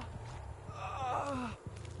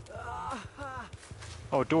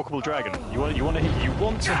 Oh, Dorkable Dragon. You want to hear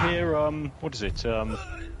what is it?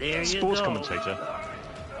 Sports commentator.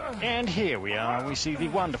 And here we are. We see the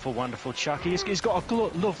wonderful, wonderful Chucky. He's got a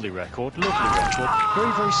lovely record. Very,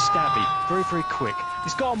 very stabby. Very, very quick.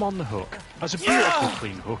 He's got him on the hook. That's a beautiful,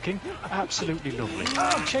 clean hooking. Absolutely lovely.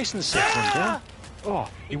 Chasing the 6-1 down. Oh,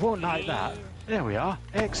 he won't like that. There we are.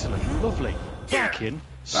 Excellent. Lovely. Back in.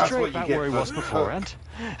 Straight back where he was beforehand.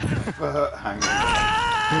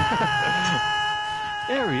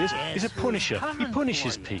 There he is. He's a punisher. He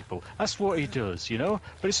punishes people. That's what he does, you know.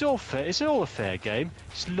 But it's all fair. It's all a fair game.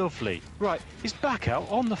 It's lovely. Right. He's back out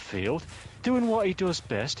on the field, doing what he does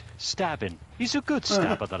best, stabbing. He's a good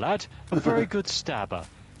stabber, the lad. A very good stabber.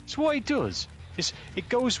 It's what he does. It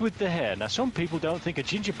goes with the hair. Now, some people don't think a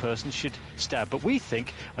ginger person should stab, but we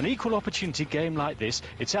think an equal opportunity game like this,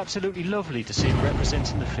 it's absolutely lovely to see him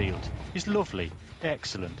representing the field. He's lovely.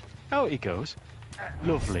 Excellent. Out he goes.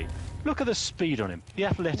 Lovely. Look at the speed on him, the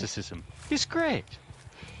athleticism. He's great.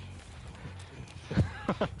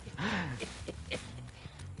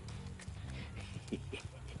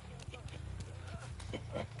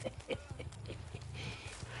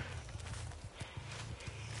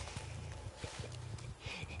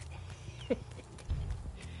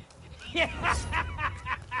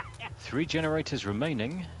 Three generators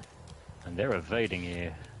remaining, and they're evading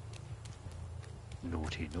here.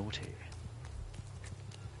 Naughty, naughty.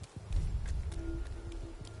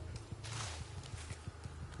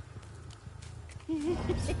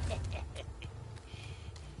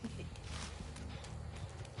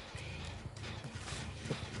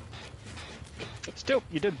 Still,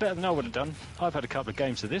 you did better than I would have done. I've had a couple of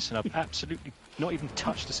games of this, and I've absolutely not even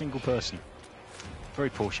touched a single person. Very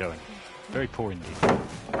poor showing. Very poor indeed.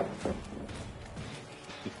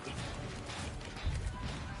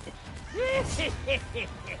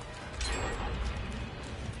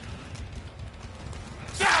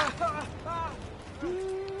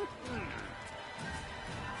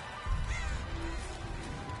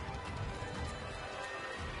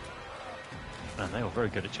 And they were very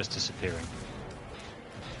good at just disappearing.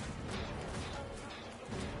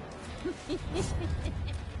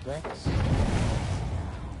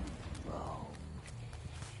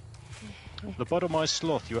 The Lobotomized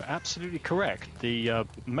Sloth, you are absolutely correct. The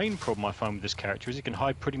main problem I find with this character is he can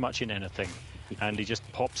hide pretty much in anything, and he just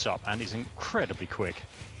pops up, and he's incredibly quick.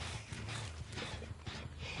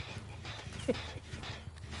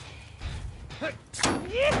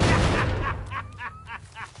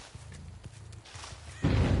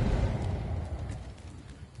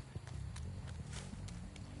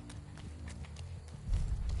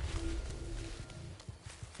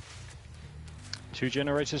 Two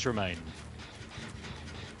generators remain.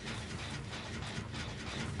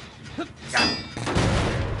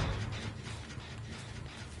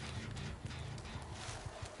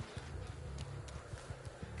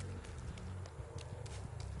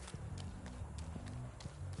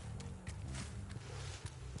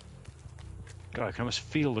 God, I can almost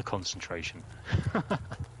feel the concentration.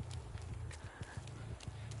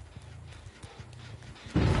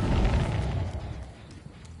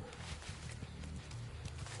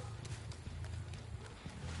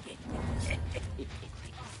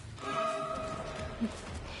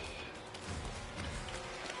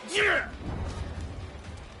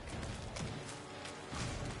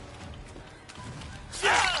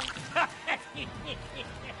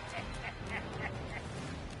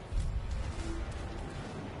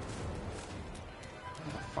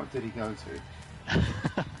 fuck did he go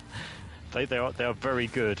to? They are very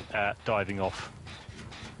good at diving off.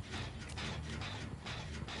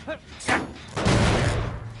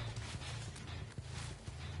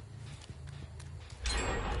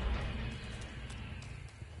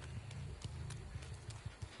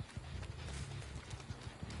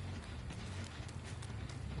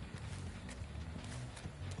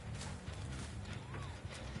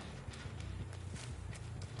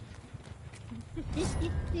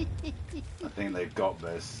 I think they've got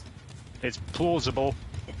this. It's plausible.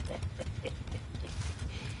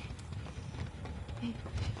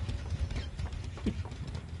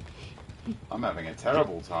 I'm having a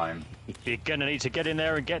terrible time. You're gonna need to get in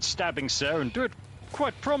there and get stabbing, sir, and do it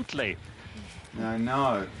quite promptly. I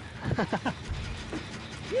know.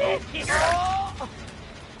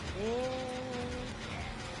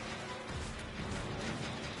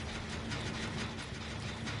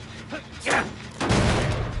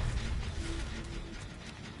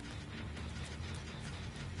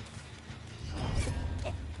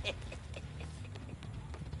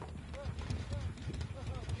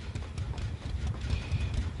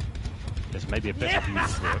 There's maybe a better view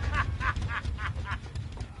to work.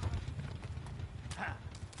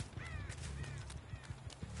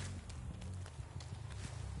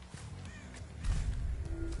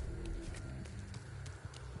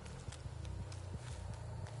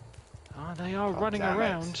 Oh, they are running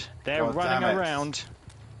around. They're running around.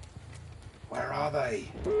 Where are they?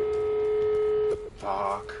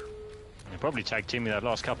 Fuck. They probably tag team with that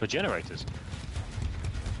last couple of generators.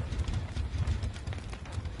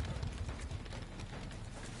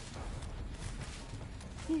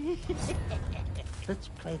 Let's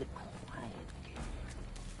play the quiet game.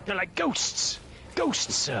 They're like ghosts!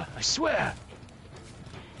 Ghosts, sir, I swear!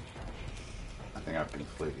 I think I've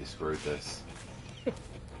completely screwed this.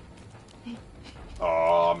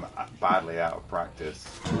 Oh, I'm badly out of practice.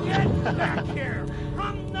 Get back here!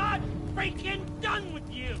 I'm not freaking done with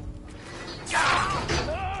you!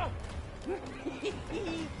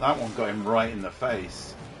 That one got him right in the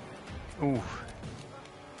face. Ooh.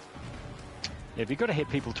 Yeah, you've got to hit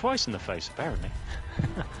people twice in the face, apparently.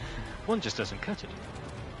 One just doesn't cut it.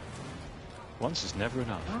 Once is never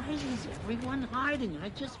enough. Why is everyone hiding? I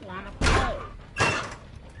just want to play.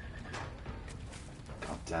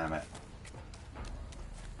 God damn it.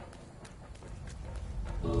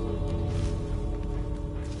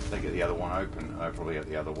 They get the other one open, I'll probably get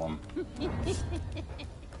the other one.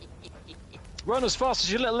 Run as fast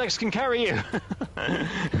as your little legs can carry you!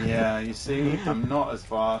 Yeah, you see, I'm not as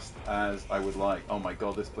fast as I would like. Oh my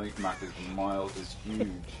god, this blink map is miles, is huge.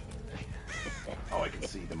 Oh, I can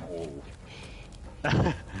see them all.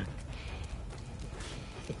 Are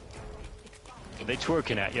they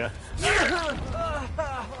twerking at you?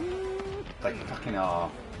 They fucking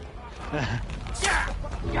are.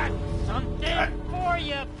 Got something for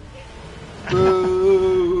you.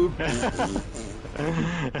 Boo!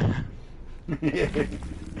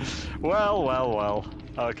 Well.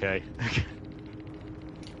 Okay.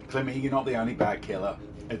 Clemmy, you're not the only bad killer.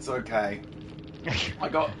 It's okay. I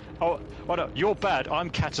got... Oh no, you're bad. I'm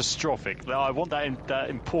catastrophic. I want that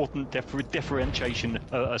important differentiation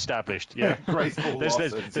established. Yeah. Graceful there's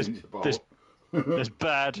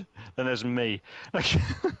bad, then there's me.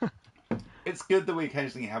 It's good that we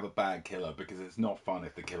occasionally have a bad killer because it's not fun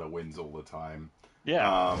if the killer wins all the time.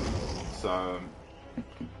 Yeah.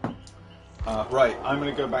 Right, I'm going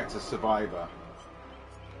to go back to Survivor.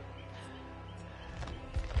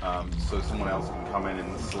 So someone else can come in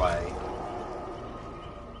and slay.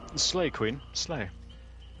 Slay, Queen. Slay.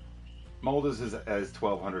 Moulders has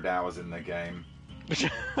 1,200 hours in the game.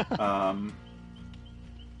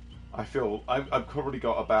 I feel I've probably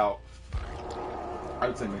got about, I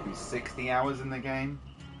would say maybe 60 hours in the game.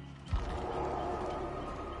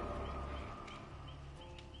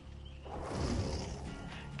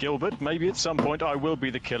 Gilbert, maybe at some point I will be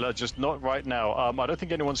the killer, just not right now. I don't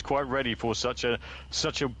think anyone's quite ready for such a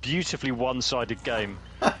beautifully one-sided game.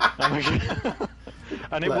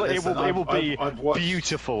 And it will be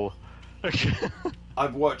beautiful.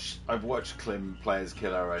 I've watched Klim play as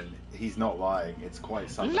killer, and he's not lying. It's quite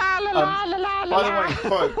something. La la la la la. By the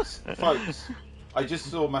way, folks, I just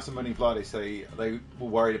saw Massimone Vlade say they were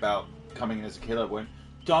worried about coming in as a killer. When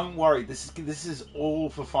don't worry, this is all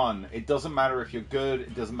for fun. It doesn't matter if you're good.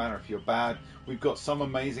 It doesn't matter if you're bad. We've got some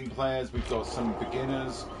amazing players. We've got some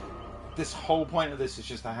beginners. This whole point of this is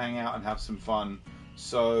just to hang out and have some fun.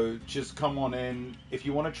 So just come on in. If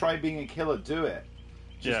you want to try being a killer, do it.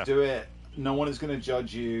 Just do it. No one is going to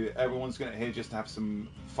judge you. Everyone's going to here just to have some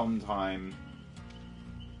fun time.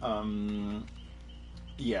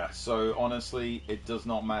 Yeah, so honestly, it does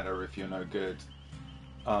not matter if you're no good.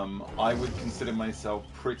 I would consider myself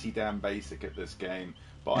pretty damn basic at this game,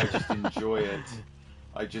 but I just enjoy it.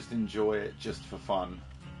 I just enjoy it just for fun.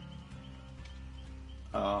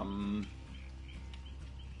 I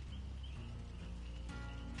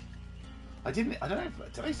don't know,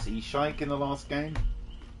 did I see Shike in the last game?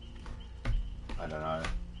 I don't know.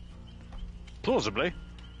 Plausibly.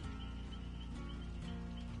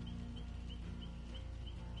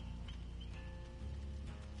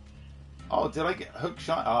 Oh, did I get hook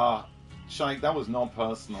Shike? Ah, Shike, that was not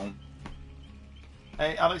personal.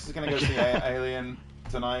 Hey, Alex is going to go see Alien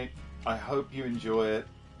tonight. I hope you enjoy it.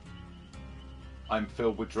 I'm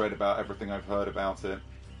filled with dread about everything I've heard about it.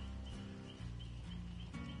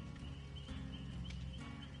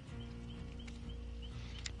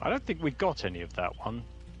 I don't think we got any of that one.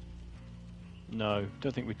 No,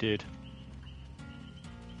 don't think we did.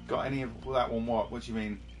 Got any of that one? What do you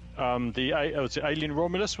mean? Was it Alien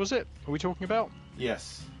Romulus? Was it? Are we talking about?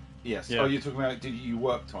 Yes. Yes. Yeah. Oh, you're talking about? Did you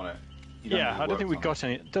worked on it? Yeah, I don't think we got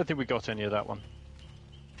any. Don't think we got any of that one.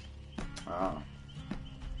 Ah.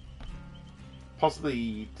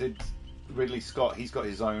 Possibly did Ridley Scott? He's got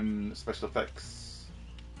his own special effects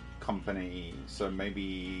company, so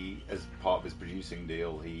maybe as part of his producing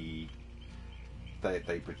deal, they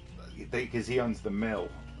because he owns the mill,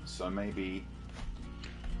 so maybe.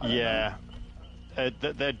 Yeah.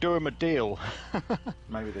 They're doing a deal.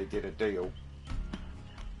 Maybe they did a deal.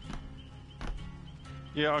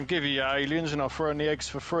 Yeah, I'll give you your aliens and I'll throw in the eggs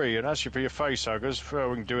for free. And as for your facehuggers,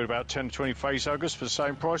 we can do about 10 to 20 facehuggers for the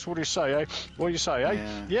same price. What do you say, eh? What do you say,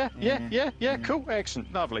 eh? Yeah, cool,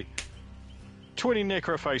 excellent, lovely. 20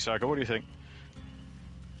 Necro facehugger, what do you think?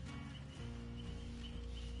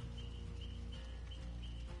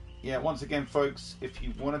 Yeah, once again, folks, if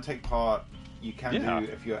you want to take part, you can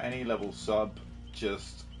do. If you're any level sub,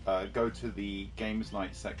 just go to the Games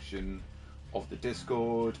Night section of the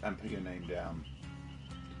Discord and put your name down.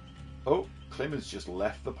 Oh, Clem has just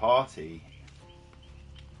left the party.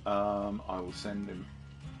 I will send him.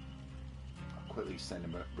 I'll quickly send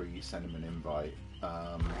him an invite.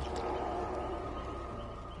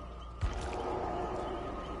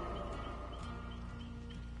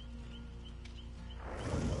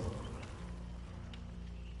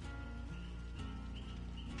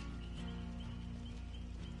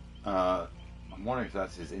 I'm wondering if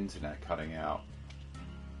that's his internet cutting out.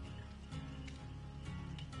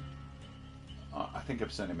 I think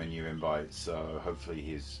I've sent him a new invite, so hopefully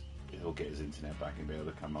he'll get his internet back and be able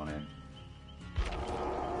to come on in.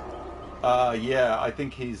 Yeah, I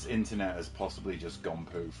think his internet has possibly just gone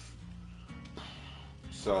poof.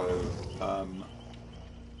 So,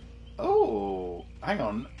 oh, hang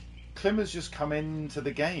on. Clem has just come into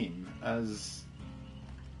the game as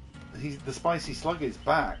the Spicy Slug is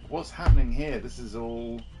back. What's happening here? This is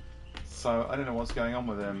all... So, I don't know what's going on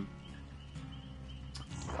with him.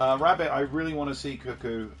 Rabbit, I really want to see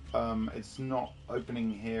Cuckoo. It's not opening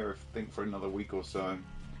here, I think, for another week or so.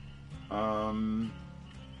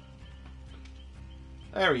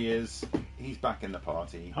 There he is. He's back in the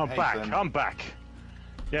party. I'm back.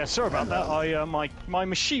 Yeah, sorry about that. My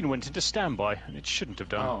machine went into standby, and it shouldn't have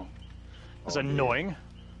done. Oh. That's annoying. Dear.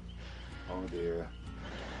 Oh dear.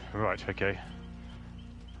 Right, okay.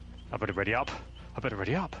 I better ready up. I've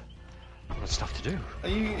got stuff to do. Are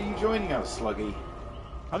you joining us, Sluggy?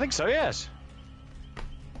 I think so, yes.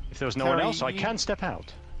 If there was no one else, I can step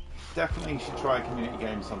out. Definitely should try a community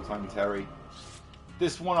game sometime, Terry.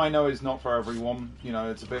 This one I know is not for everyone. You know,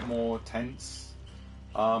 it's a bit more tense.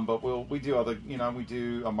 But we do other, we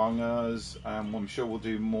do Among Us, and I'm sure we'll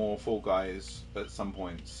do more Fall Guys at some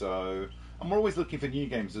point. So I'm always looking for new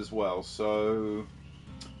games as well. So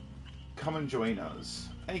come and join us.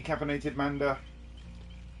 Hey, Caffeinated Manda.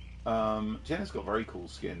 Jenna's got very cool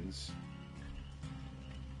skins.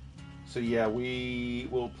 So yeah,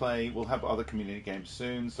 we'll have other community games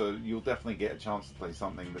soon, so you'll definitely get a chance to play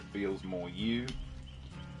something that feels more you.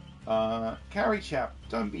 Carrie chap,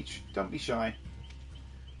 don't be shy.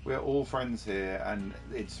 We're all friends here, and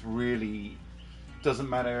it's really doesn't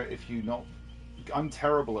matter if you not. I'm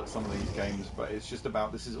terrible at some of these games, but it's just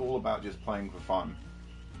about this is all about just playing for fun.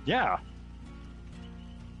 Yeah.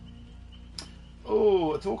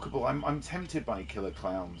 Oh, talkable. I'm tempted by Killer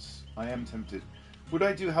Clowns. I am tempted. Would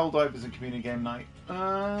I do Helldivers and Community Game Night?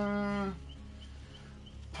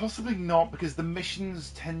 Possibly not, because the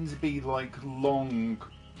missions tend to be like long,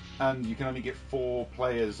 and you can only get 4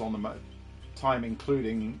 players on the time,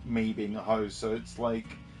 including me being a host. So it's like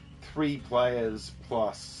 3 players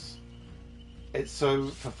plus. It's so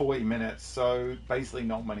for 40 minutes. So basically,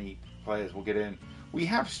 not many players will get in. We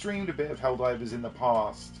have streamed a bit of Helldivers in the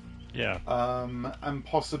past. Yeah. And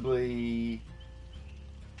possibly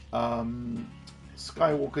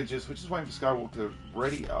Skywalker we're just waiting for Skywalker to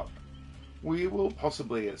ready up. We will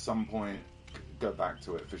possibly at some point go back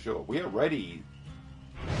to it for sure. We are ready.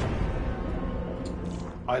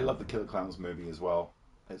 I love the Killer Clowns movie as well.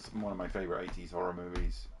 It's one of my favourite 80s horror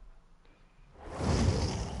movies.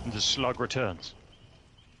 The Slug returns.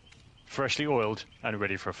 Freshly oiled and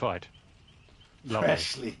ready for a fight.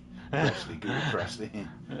 Lovely. Freshly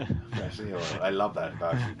oiled. I love that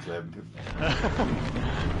about you, Clem.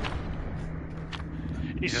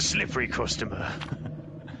 He's a slippery customer.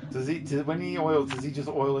 When he oils, does he just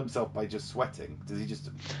oil himself by just sweating? Does he just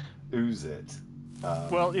ooze it?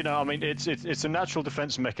 Well, you know, I mean, it's a natural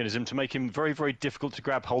defense mechanism to make him very, very difficult to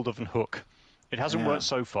grab hold of and hook. It hasn't worked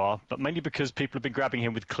so far, but mainly because people have been grabbing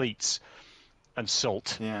him with cleats and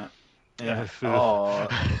salt. Yeah. Oh,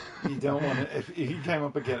 you don't want to. If you came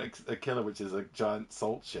up against a killer which is a giant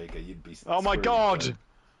salt shaker, you'd be. Oh my God! Though.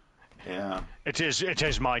 Yeah. It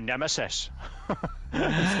is my nemesis.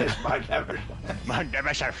 It is my nemesis. My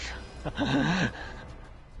nemesis.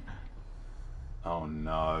 Oh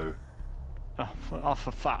no. Oh,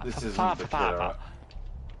 for fuck. This isn't the killer.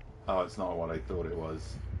 Oh, it's not what I thought it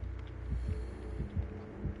was.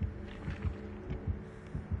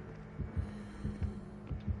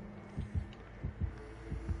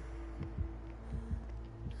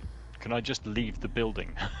 Can I just leave the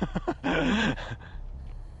building?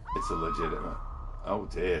 It's a legitimate... Oh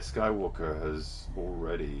dear, Skywalker has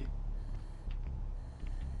already...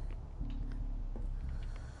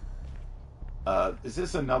 is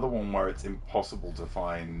this another one where it's impossible to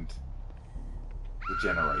find the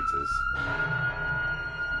generators?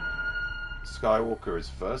 Skywalker is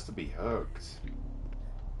first to be hooked.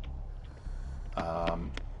 I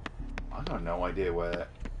got no idea where...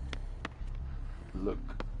 Look...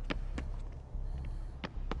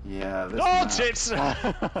 Yeah, this map... Tits!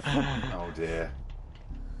 Oh dear.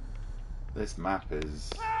 This map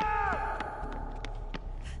is...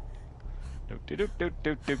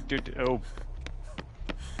 Oh.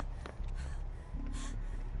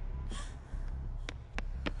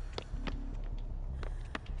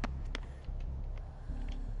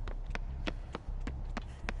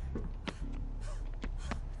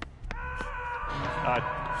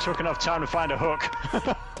 I took enough time to find a hook.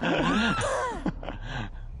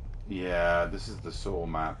 Yeah, this is the Saw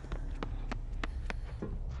map.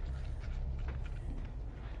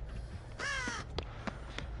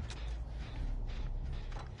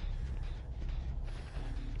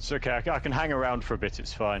 It's okay, I can hang around for a bit,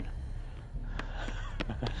 it's fine.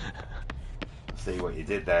 See what you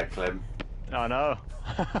did there, Clem. I know.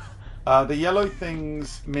 The yellow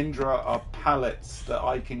things, Mindra, are pallets that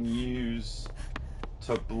I can use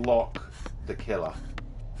to block the killer.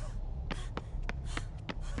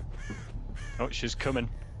 Oh, she's coming.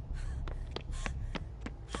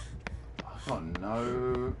 Oh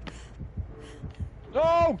no.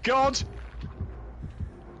 Oh, God!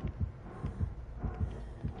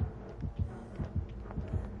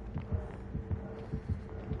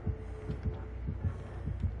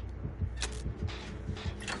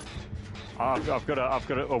 I've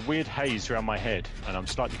got a weird haze around my head, and I'm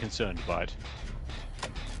slightly concerned by it.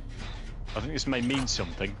 I think this may mean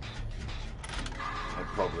something. It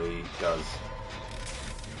probably does.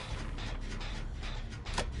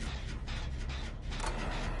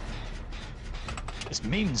 This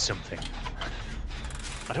means something.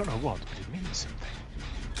 I don't know what, but it means something.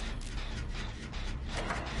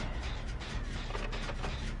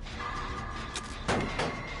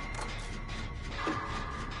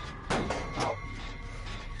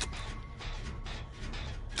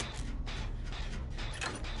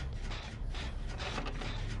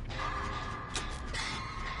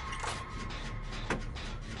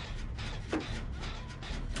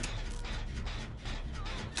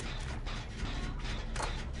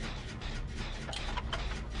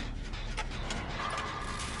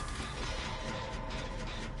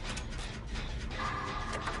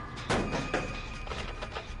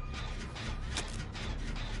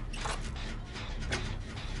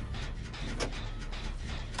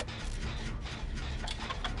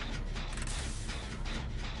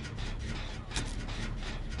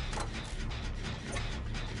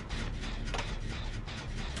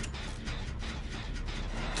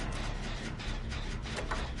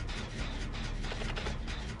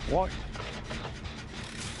 What?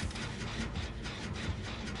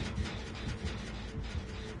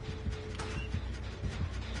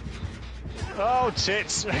 Oh,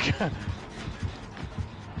 tits!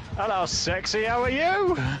 Hello, sexy, how are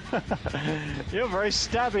you? You're very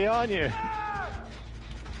stabby, aren't you?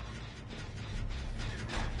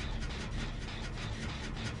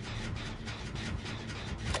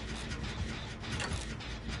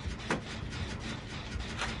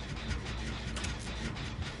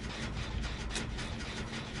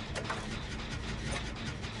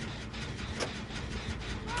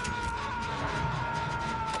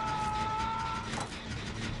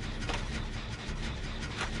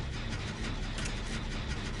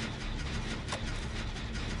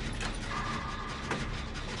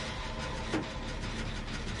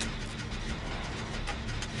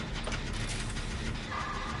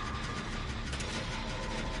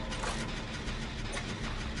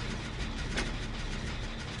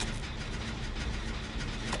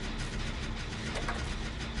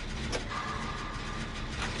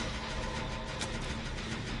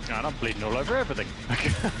 Man, I'm bleeding all over everything.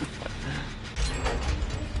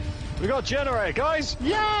 We got a generator, guys!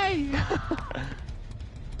 Yay!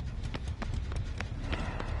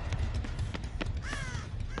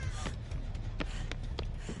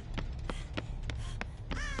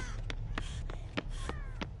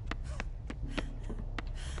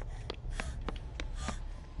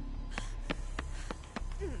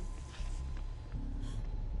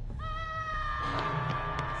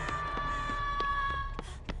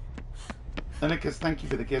 Anicus, thank you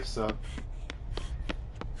for the gift sub.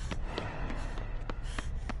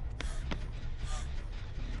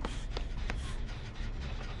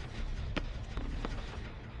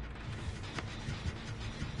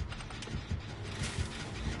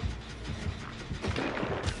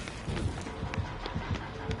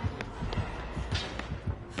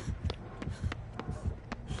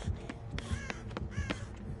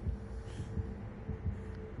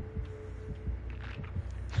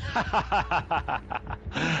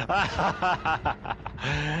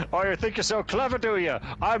 Oh, you think you're so clever, do you?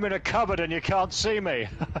 I'm in a cupboard and you can't see me.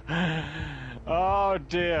 Oh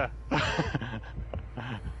dear.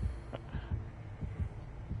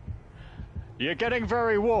 You're getting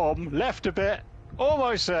very warm. Left a bit.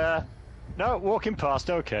 Almost there. No, walking past.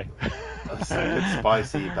 Okay. That's a good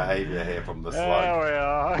spicy behaviour here from the slug. There we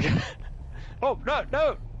are. Oh, no,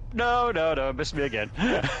 no. No, no, no. Missed me again.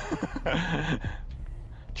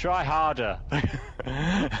 Try harder.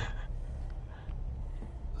 The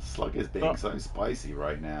slug is being so spicy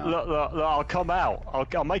right now. Look, look, look, I'll come out.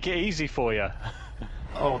 I'll make it easy for you.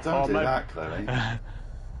 Oh, don't do that, Chloe.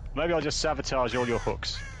 Maybe I'll just sabotage all your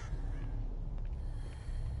hooks.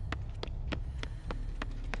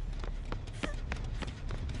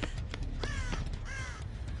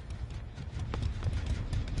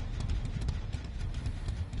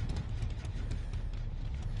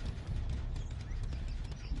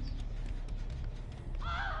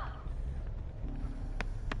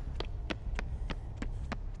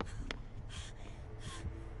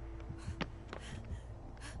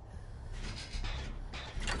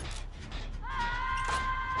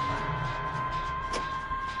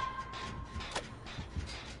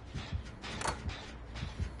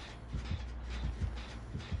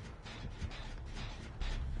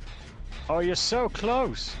 Oh, you're so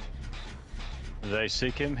close. They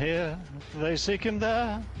seek him here, they seek him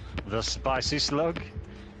there. The spicy slug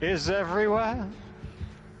is everywhere.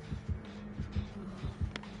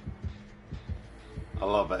 I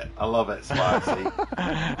love it. I love it, spicy.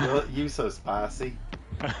 You so spicy.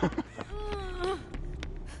 Oh,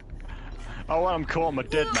 well, I'm caught on my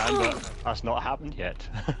dead man, but that's not happened yet.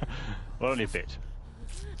 Well, only a bit.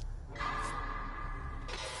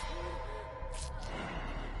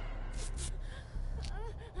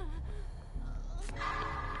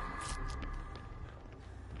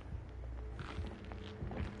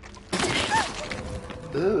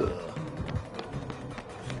 Ugh.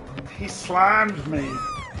 He slimed me.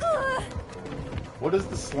 What does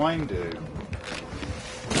the slime do?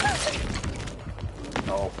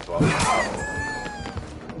 Oh, fuck.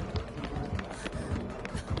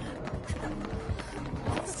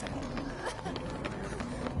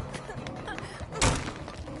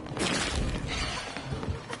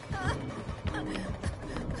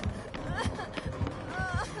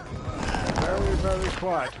 Very, very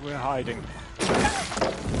quiet. We're hiding.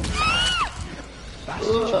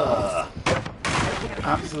 Ugh.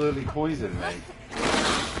 Absolutely poisoned me.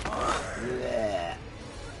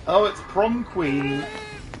 Oh, it's Prom Queen.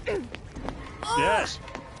 Yes.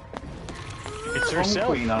 It's Prom herself.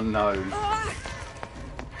 Queen unknown.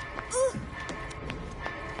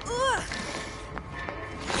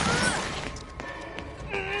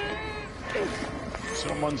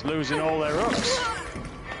 Someone's losing all their hooks.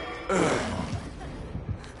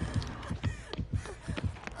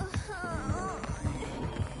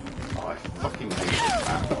 Oh, I fucking hate this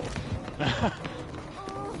battle.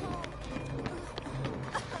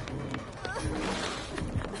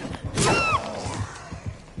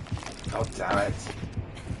 God damn it.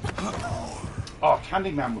 Oh,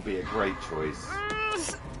 Candyman would be a great choice.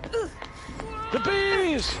 The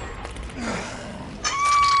bees!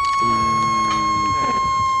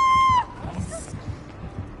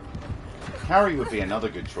 Harry would be another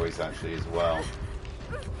good choice, actually, as well.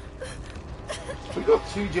 We've got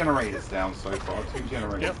 2 generators down so far. 2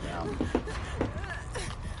 generators down.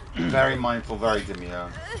 Very mindful, very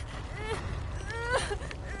demure.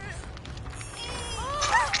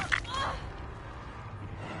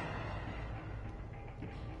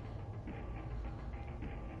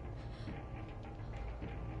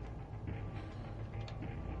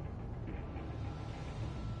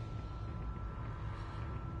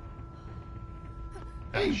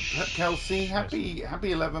 Hey, Kelsey, happy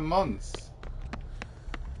 11 months.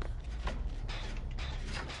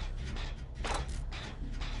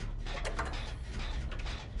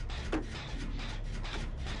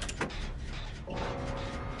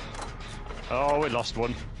 Oh, we lost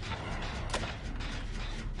one.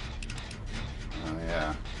 Oh,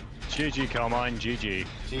 yeah. GG, Carmine, GG.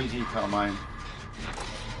 GG, Carmine.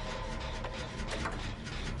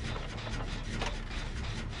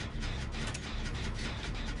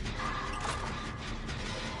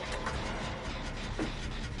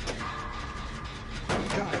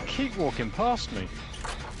 God, keep walking past me.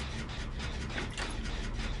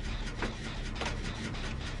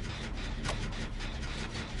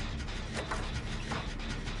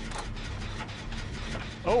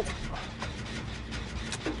 Oh!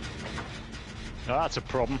 Now that's a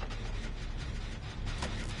problem.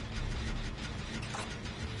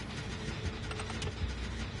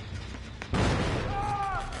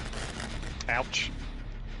 Ouch.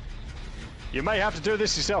 You may have to do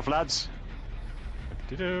this yourself, lads.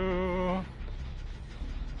 Do-do.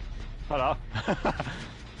 Hello.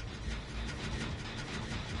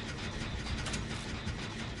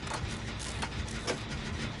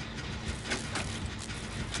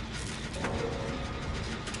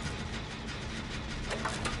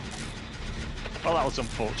 Oh, that was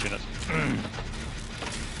unfortunate.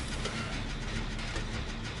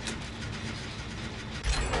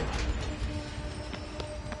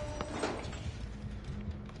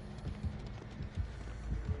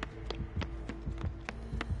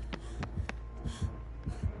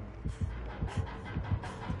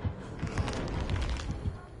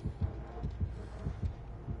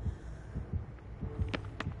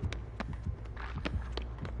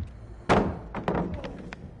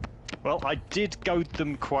 Well, I did goad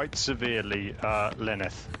them quite severely,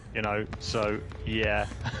 Lenneth, you know, so, yeah.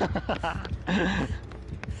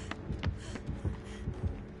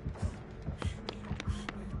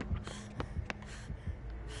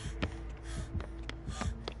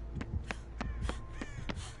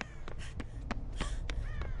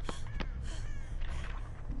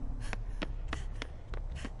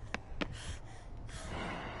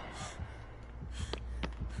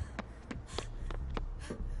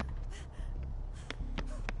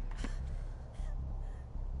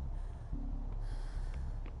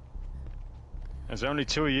 There's only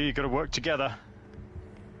two of you, you've got to work together.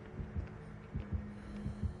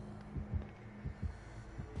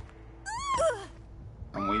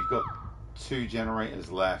 And we've got 2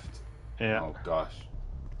 generators left. Yeah. Oh gosh.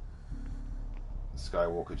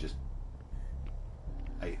 Skywalker just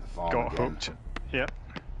ate the farm Got again. hooked. Yep.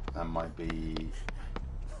 That might be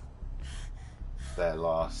their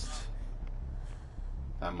last.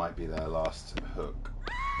 That might be their last hook.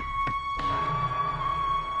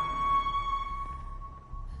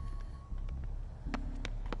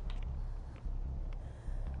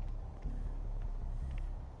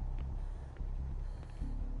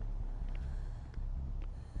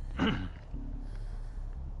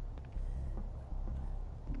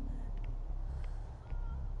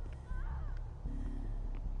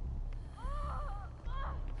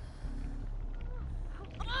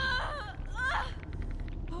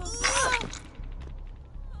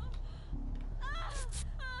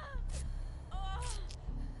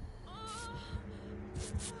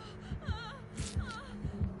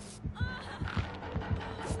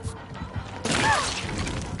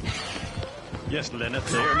 Yes, Lenneth,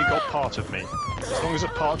 they only got part of me. As long as a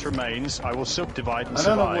part remains, I will subdivide and I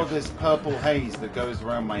don't survive. know what this purple haze that goes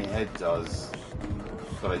around my head does,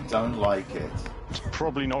 but I don't like it. It's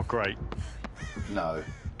probably not great. No.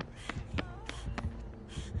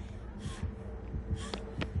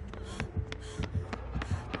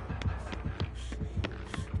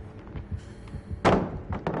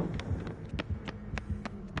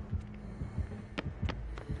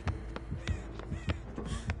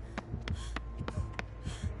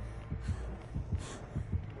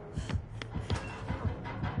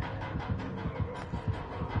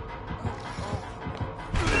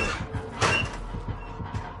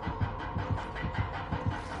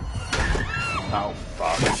 Oh,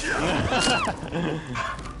 fuck.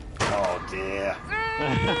 Oh, dear.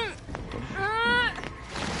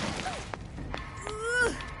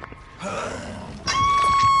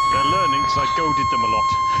 They're learning because I goaded them a lot.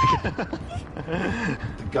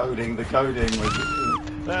 The goading was...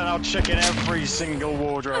 Then I'll check in every single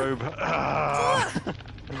wardrobe.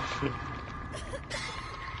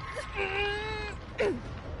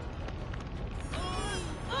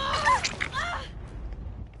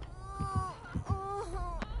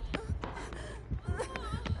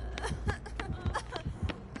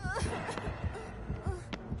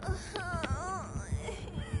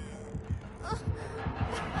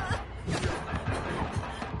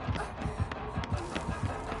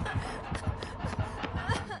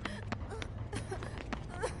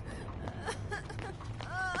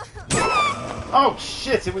 Oh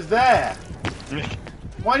shit! It was there.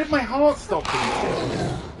 Why did my heart stop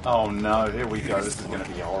beating? Oh no! Here we go. This is going to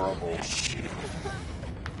be horrible.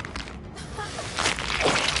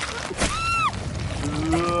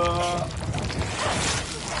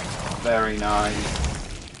 Very nice.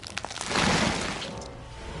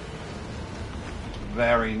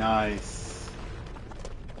 Very nice.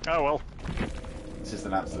 Oh well. It's just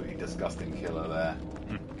an absolutely disgusting killer there.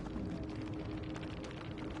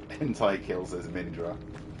 Entire kills as Mindra.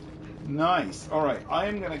 Nice. Alright, I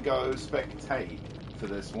am going to go spectate for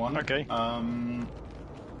this one. Okay.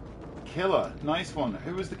 Killer. Nice one.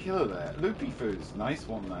 Who was the killer there? Loopy Foos. Nice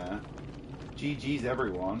one there. GG's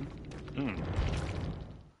everyone.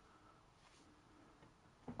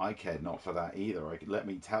 I cared not for that either. Let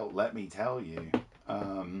me tell you.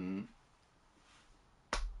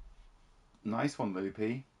 Nice one,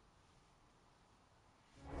 Loopy.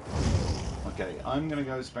 Okay, I'm gonna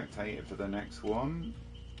go spectate for the next one.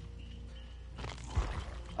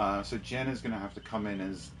 So Jen is gonna have to come in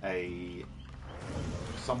as a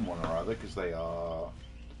someone or other because they are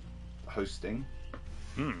hosting.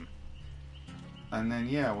 And then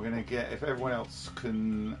yeah, we're gonna get if everyone else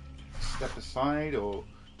can step aside or.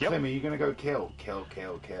 Yep. Clem, are you going to go kill? Kill.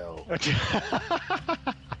 Okay.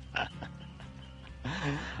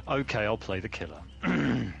 Okay, I'll play the killer.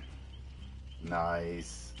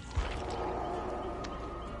 Nice.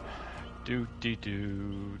 Do.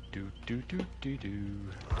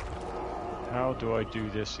 How do I do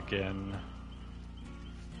this again?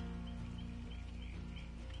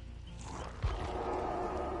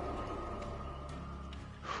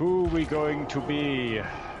 Who are we going to be?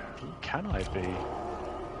 Who can I be?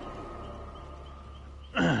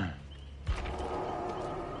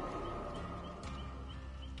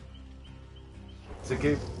 To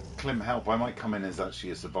give Clem help, I might come in as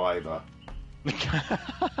actually a survivor. Because...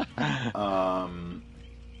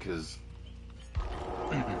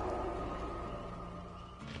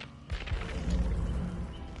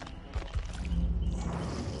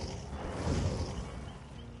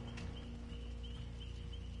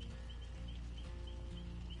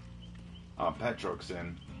 Petrock's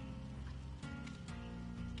in.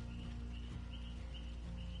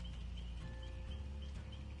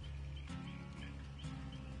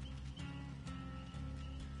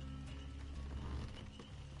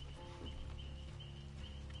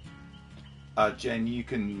 Jen, you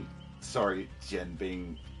can... Sorry, Jen,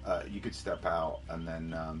 being... you could step out and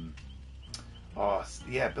then... oh,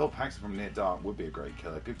 yeah, Bill Paxton from Near Dark would be a great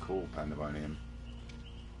killer. Good call, Pandemonium.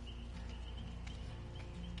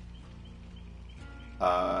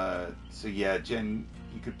 So yeah, Jen,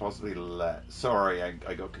 you could possibly let... Sorry, I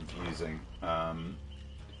got confusing. So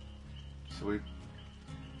we...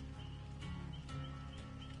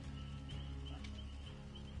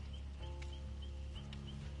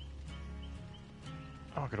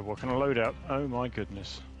 Oh, I've got to work on a loadout. Oh my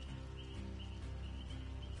goodness.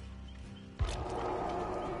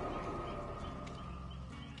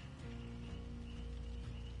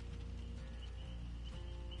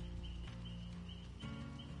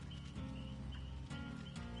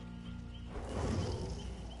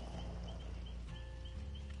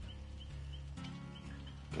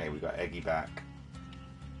 Okay, we got Eggy back.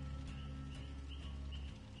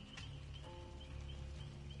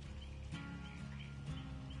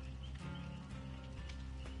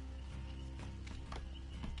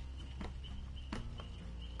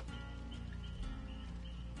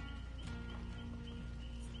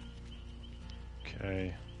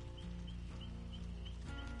 Okay.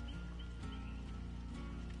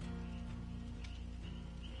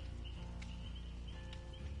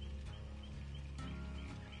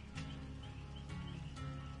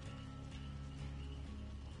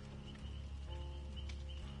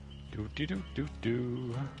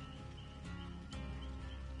 Do.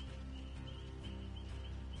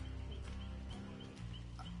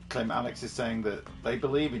 Clem, Alex is saying that they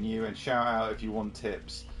believe in you and shout out if you want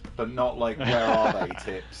tips, but not like, where are they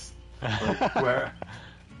tips? Like, where...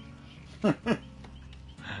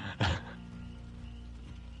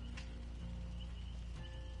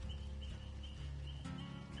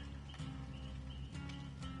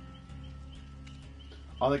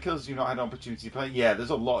 Are there killers you've not had an opportunity to play? Yeah,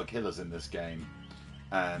 there's a lot of killers in this game.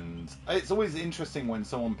 And it's always interesting when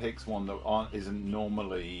someone picks one that isn't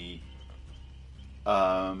normally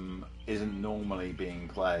being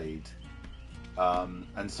played.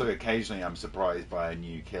 And so occasionally I'm surprised by a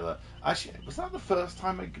new killer. Actually, was that the first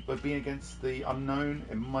time I've been against the unknown?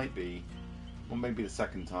 It might be. Or maybe the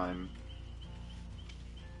second time.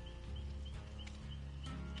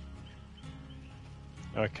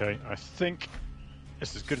 Okay, I think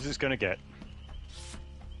it's as good as it's going to get.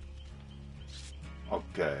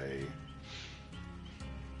 Okay.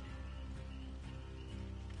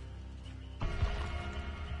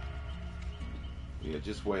 We are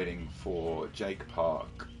just waiting for Jake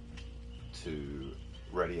Park to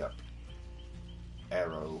ready up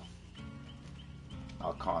Arrow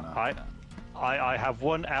Arcana. I have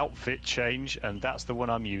one outfit change, and that's the one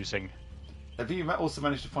I'm using. Have you also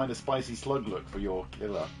managed to find a spicy slug look for your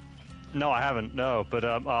killer? No, I haven't, no, but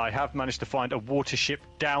I have managed to find a watership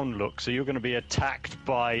down look, so you're going to be attacked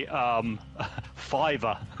by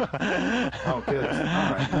Fiverr. Oh, good.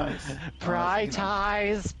 Alright, nice. Bright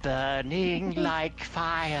eyes burning like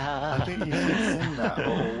fire. I think you should sing that at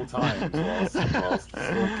all times whilst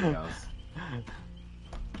stalking us.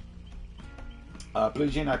 Blue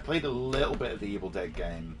Jean, I played a little bit of the Evil Dead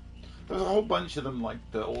game. There's a whole bunch of them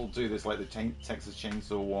that all do this, like the Texas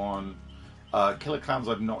Chainsaw one. Killer Clowns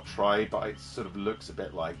I've not tried, but it sort of looks a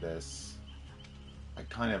bit like this. I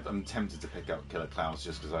kind of am tempted to pick up Killer Clowns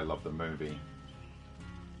just because I love the movie.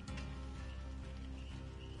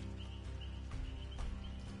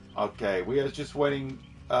 Okay, we are just waiting.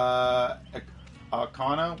 Arcana,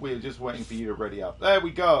 we are just waiting for you to ready up. There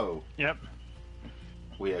we go! Yep.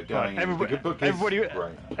 We are going. Right,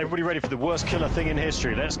 everybody ready for the worst killer thing in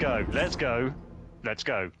history. Let's go. Let's go. Let's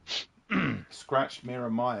go. Scratch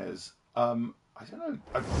Mira Myers. I don't know.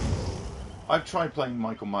 I've tried playing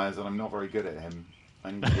Michael Myers and I'm not very good at him.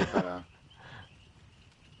 I need to get better.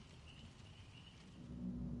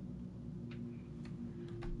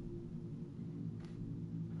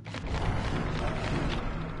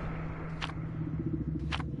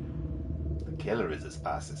 The killer is a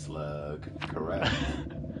spicy slug. Correct.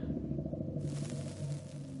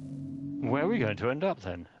 Where are we going to end up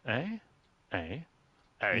then? Eh?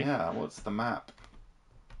 Yeah, what's the map?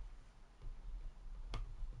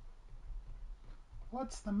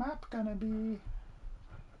 What's the map gonna be?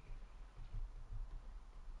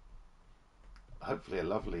 Hopefully a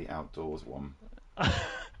lovely outdoors one.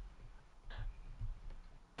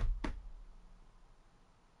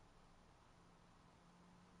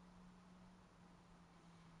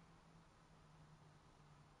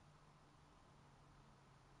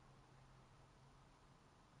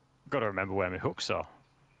 Got to remember where my hooks are.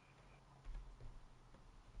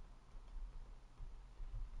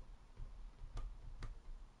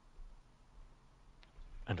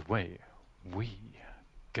 And away we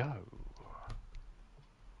go.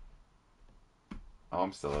 Oh,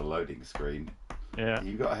 I'm still a loading screen. Yeah.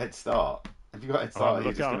 You got a head start. If you got a head start,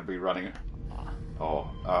 you're just going to be running. Oh,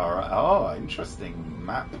 all right. Oh, interesting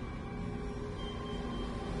map.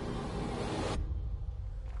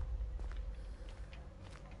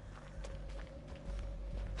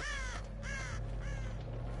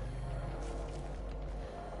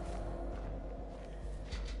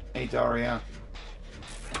 Hey, Daria.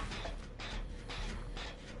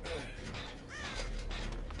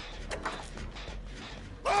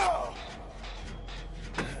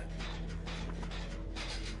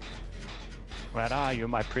 Where are you,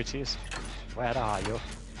 my pretties? Where are you?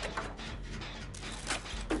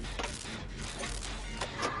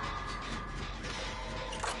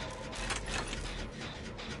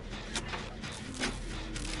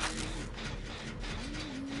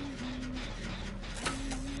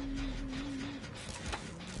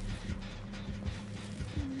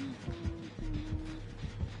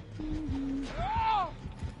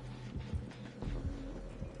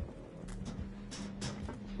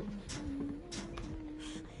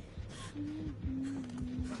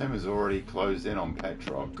 Tim has already closed in on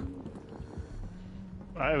Petrock.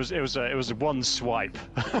 It was one swipe.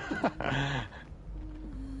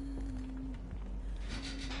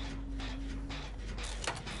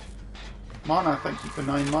 Mana, thank you for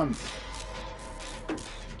 9 months.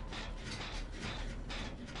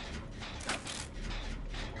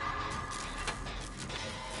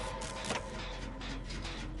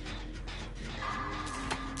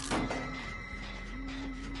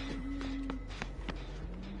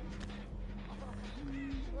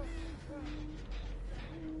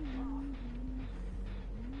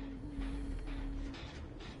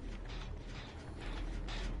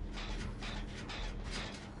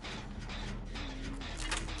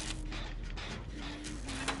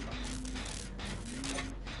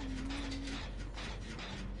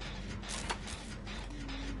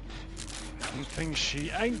 One thing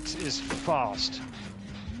she ain't is fast.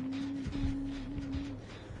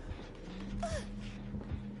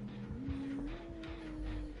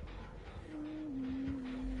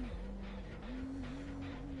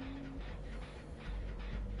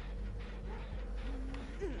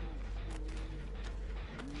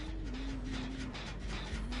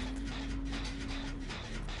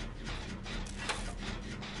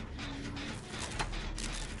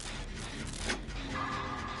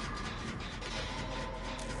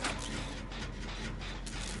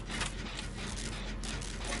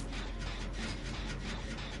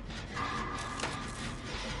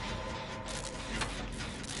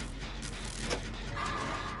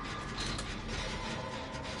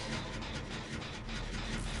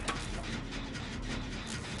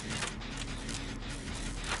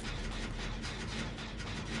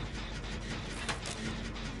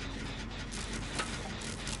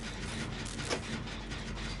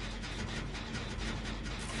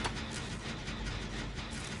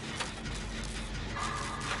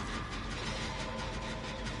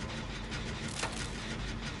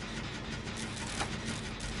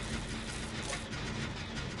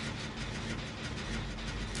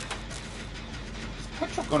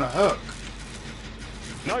 truck on a hook?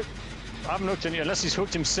 No, I haven't hooked any unless he's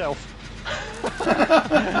hooked himself.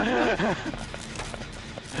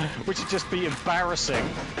 Which would just be embarrassing.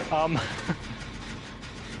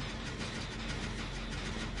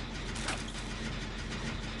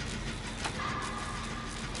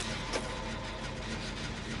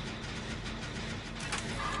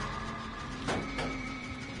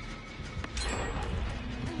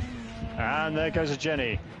 And there goes a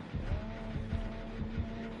Jenny.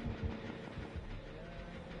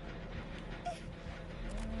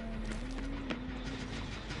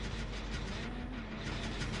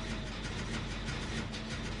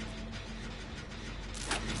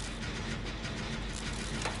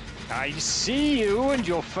 I see you and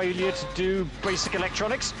your failure to do basic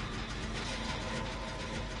electronics.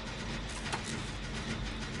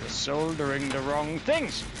 You're soldering the wrong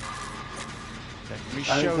things. Let me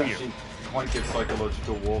show you. Actually quite good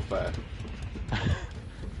psychological warfare.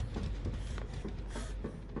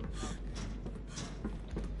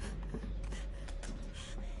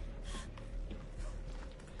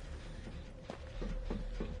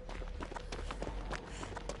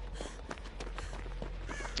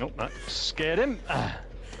 Oh, that scared him.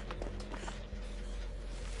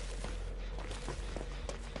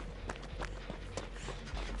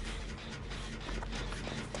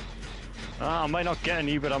 I may not get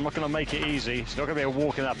any, but I'm not going to make it easy. It's not going to be a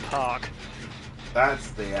walk in that park.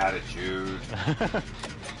 That's the attitude.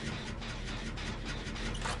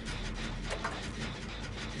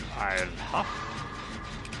 I'll huff,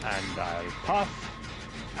 and I'll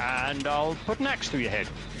puff, and I'll put an axe through your head.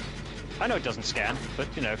 I know it doesn't scan, but,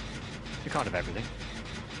 you know, you can't have everything.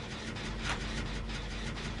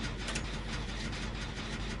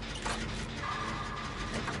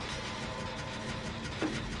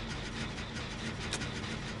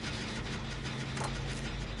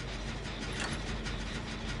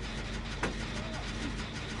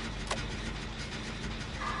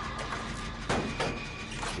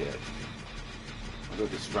 Shit. I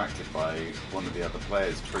got distracted by one of the other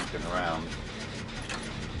players creeping around.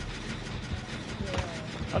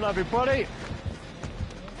 Hello, everybody.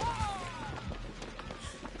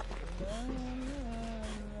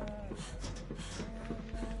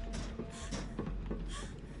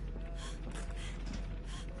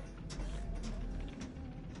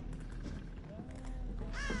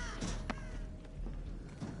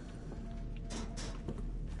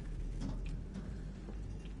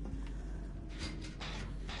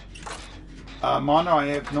 Mana, I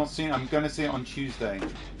have not seen. I'm going to see it on Tuesday.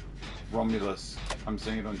 Romulus. I'm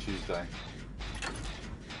seeing it on Tuesday.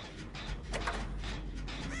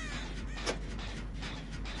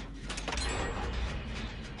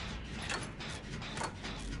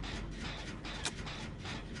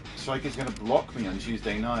 Strike is going to block me on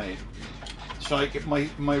Tuesday night. Strike,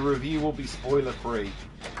 my review will be spoiler free.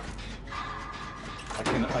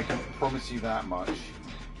 I can promise you that much.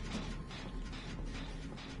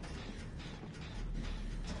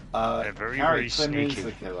 Very, Harry, very Klim sneaky. is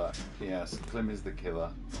the killer. Yes, Klim is the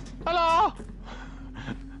killer. Hello!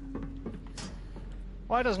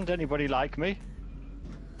 Why doesn't anybody like me?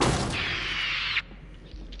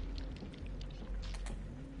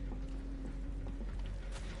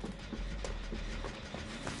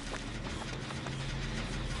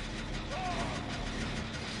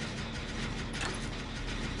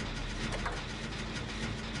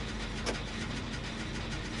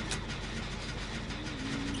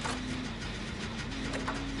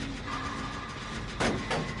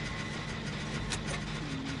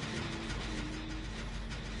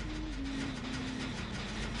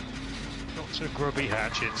 Lots of grubby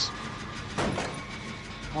hatchets.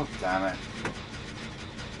 Oh, damn it.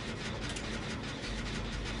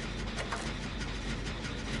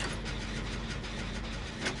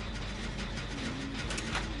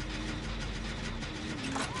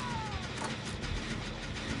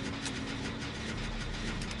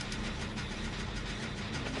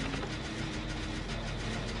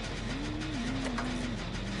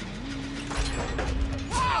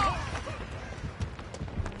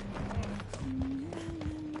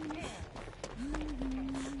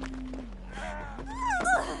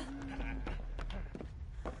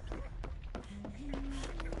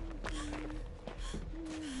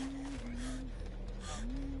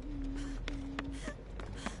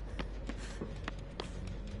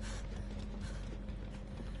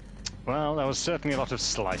 Well, there was certainly a lot of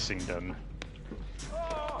slicing done.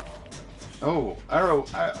 Oh,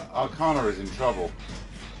 Arcana is in trouble.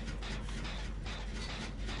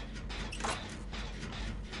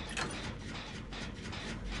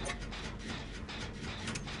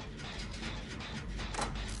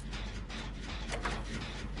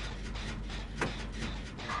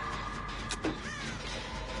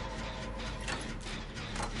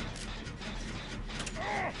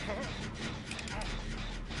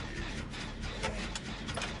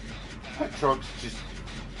 Petrog's just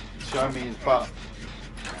showing me his butt.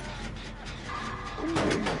 What are you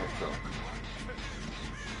doing,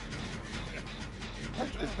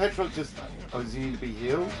 Petrog? Is Petrog just... Oh, does he need to be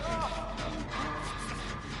healed?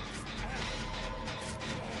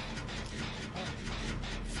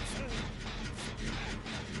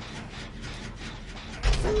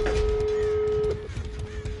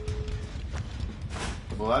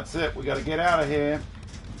 Well, that's it. We got to get out of here.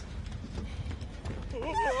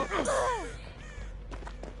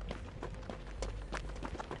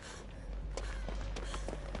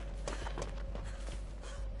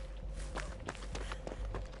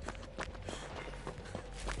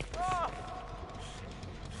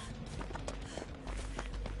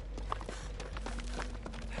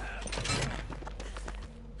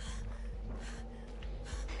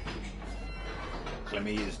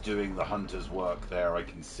 Clemmy is doing the hunter's work there. I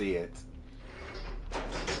can see it.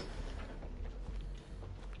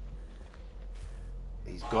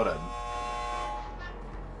 He's got him.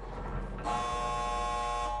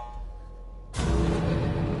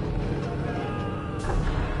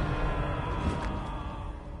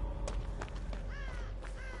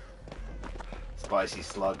 Spicy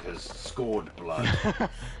Slug has scored blood.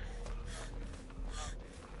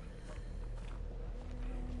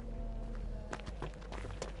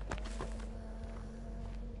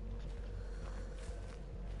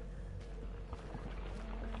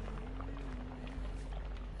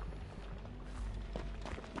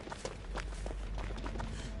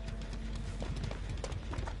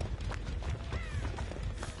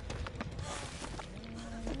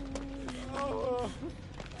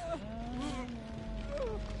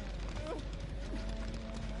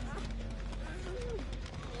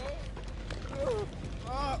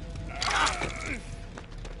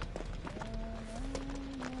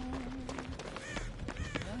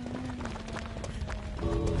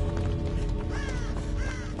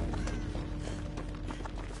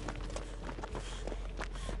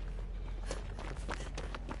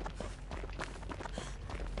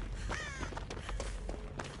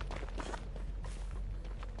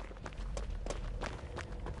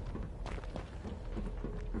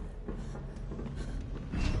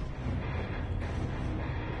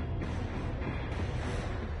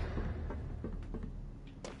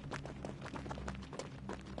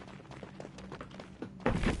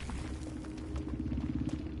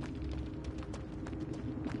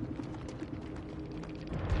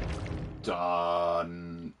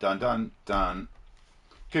 Done. Done, done, done.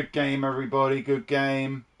 Good game, everybody. Good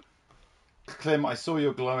game. Clem, I saw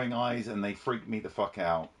your glowing eyes and they freaked me the fuck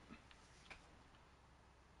out.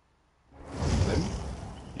 Clem?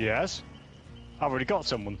 Yes? I've already got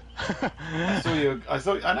someone. I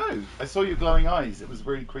saw your glowing eyes. It was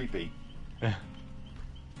really creepy.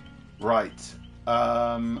 Right.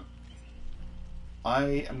 I am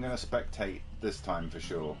going to spectate this time for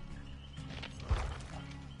sure.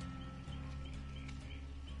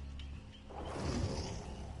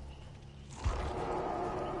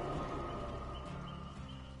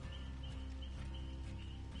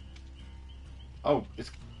 Oh, is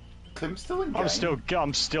Clem still in game?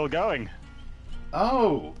 I'm still going.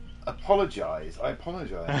 Oh, apologise. I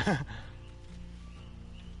apologise.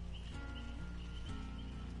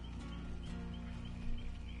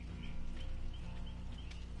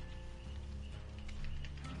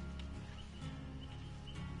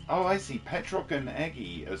 Oh, I see. Petrog and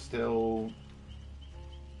Eggy are still...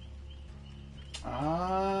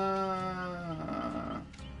 Ah,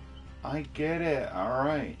 I get it. All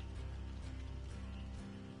right.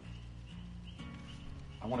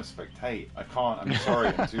 I want to spectate. I can't. I'm sorry.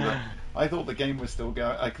 I'm too late. I thought the game was still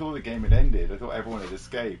going. I thought the game had ended. I thought everyone had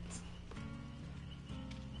escaped.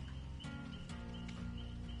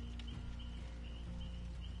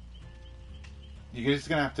 You're just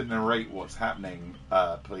going to have to narrate what's happening,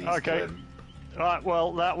 please. Okay. Right.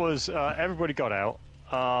 Well, that was everybody got out,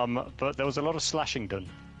 but there was a lot of slashing done.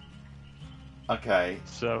 Okay.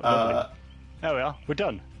 So lovely. There we are. We're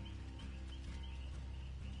done.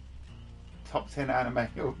 Top 10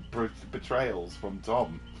 anime betrayals from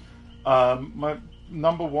Tom. My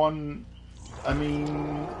number one, I mean,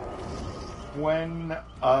 when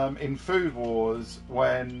in Food Wars,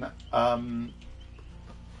 when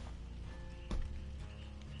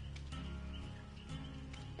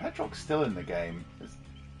Petrog's still in the game.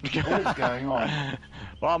 What is going on?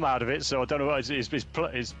 Well, I'm out of it, so I don't know what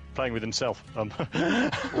he's playing with himself. Oh,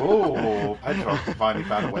 Petrog finally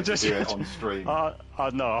found a way to do it on stream.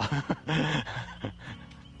 No.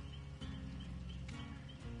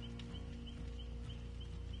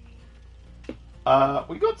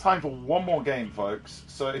 We got time for one more game, folks.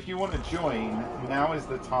 So if you want to join, now is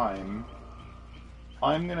the time.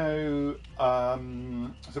 I'm gonna. So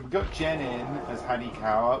we've got Jen in as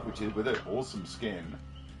Hadikawa, which is with an awesome skin.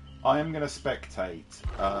 I am gonna spectate.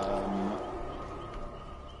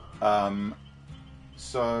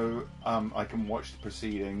 So I can watch the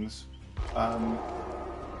proceedings.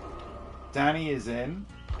 Danny is in.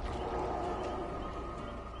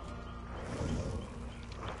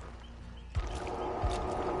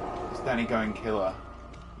 Is Danny going killer?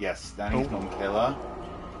 Yes, Danny's gone killer.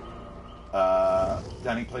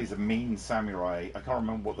 Danny plays a mean samurai. I can't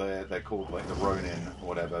remember what they're called, like the Ronin or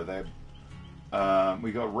whatever.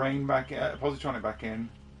 We got Rain back in, Positronic back in.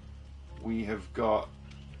 We have got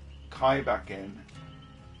Kai back in.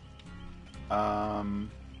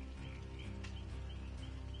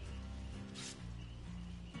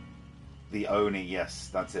 The Oni, yes,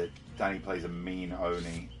 that's it. Danny plays a mean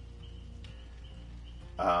Oni.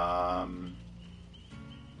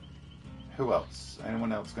 Who else?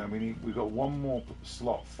 Anyone else going? We've got one more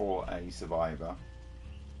slot for a survivor.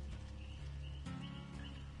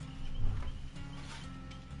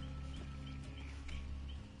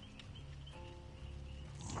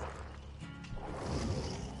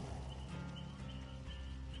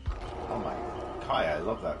 Oh my, Kai, I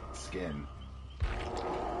love that skin.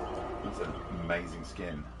 That's an amazing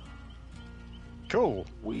skin. Cool.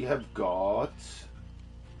 We have got...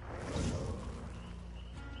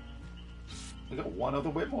 We got one other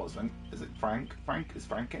Whitmore. Is it Frank? Is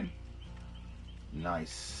Frank in?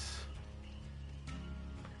 Nice.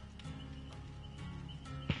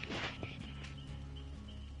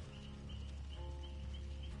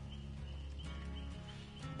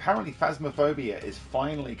 Apparently Phasmophobia is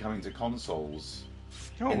finally coming to consoles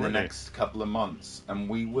in the next couple of months, and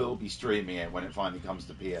we will be streaming it when it finally comes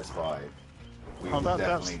to PS5. We will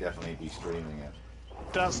definitely be streaming it.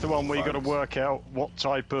 That's the one where you got to work out what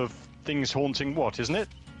type of things haunting what, isn't it?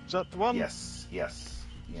 Is that the one? Yes.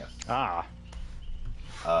 Ah.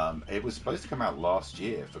 It was supposed to come out last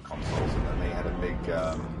year for consoles, and then they had a big...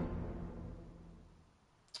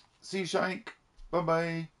 See you, Shank.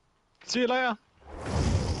 Bye-bye. See you later.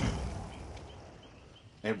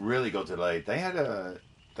 It really got delayed. They had a...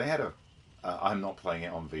 I'm not playing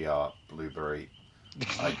it on VR, Blueberry.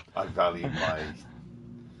 I value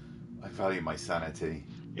my sanity.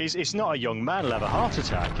 It's not a young man will have a heart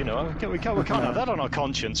attack, you know. We can't have that on our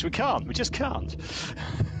conscience. We just can't.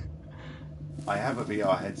 I have a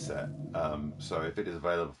VR headset, so if it is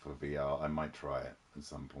available for VR, I might try it at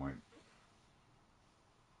some point.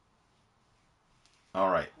 All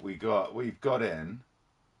right, we've got in.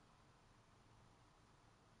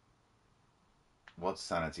 What's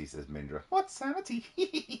sanity? Says Mindra. What's sanity?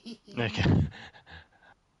 Okay.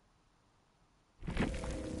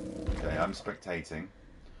 Okay, I'm spectating.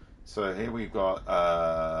 So here we've got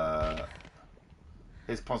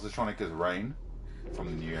his Positronic as Rain from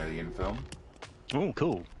the new Alien film. Oh,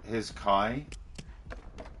 cool. Here's Kai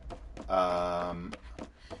in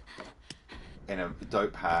a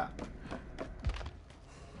dope hat.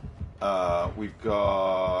 We've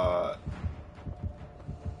got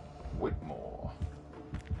Whitmore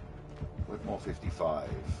 55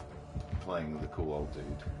 playing the cool old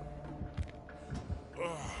dude.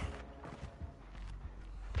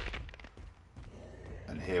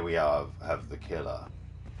 And here we have the killer.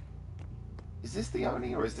 Is this the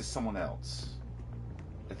Oni or is this someone else?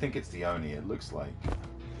 I think it's the Oni. It looks like.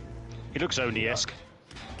 It looks Oni-esque.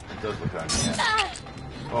 It does look Oni-esque.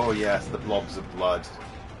 Oh yes, the blobs of blood.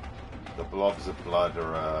 The blobs of blood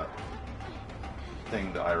are a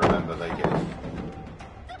thing that I remember they get.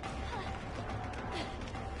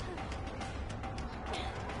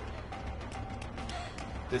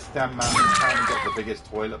 This damn man has apparently got the biggest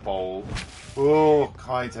toilet bowl. Oh,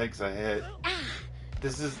 Kai takes a hit.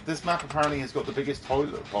 This map apparently has got the biggest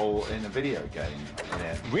toilet bowl in a video game in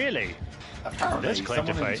it. Really? Apparently, someone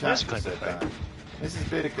in the chat said that. This is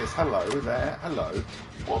Bidicus. Hello there. Hello.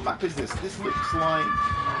 What map is this? This looks like...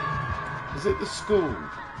 Is it the school?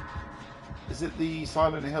 Is it the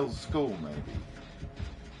Silent Hill school, maybe?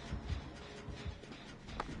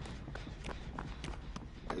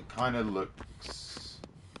 It kind of looks...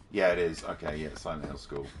 Yeah, it is. Okay, yeah, Silent Hill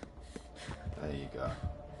school. There you go.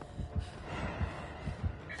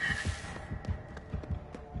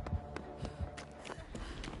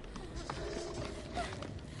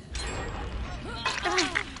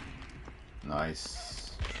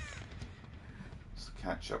 Nice. Let's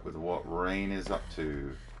catch up with what Rain is up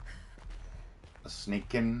to. A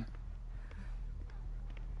sneaking.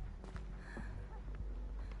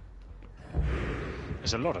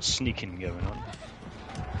 There's a lot of sneaking going on.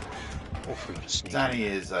 Awful lot of sneaking. Danny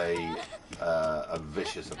is a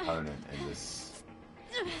vicious opponent in this.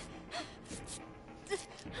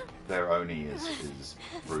 their Oni is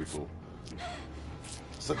brutal.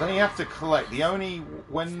 So they have to collect the Oni.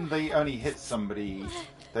 When the Oni hits somebody,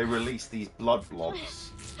 they release these blood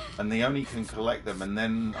blobs, and the Oni can collect them. And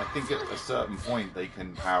then I think at a certain point they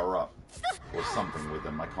can power up or something with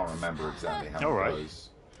them. I can't remember exactly how it goes.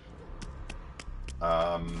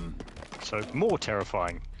 So more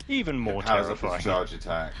terrifying, even more terrifying. Charge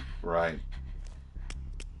attack, right?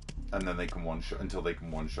 And then they can one-shot until they can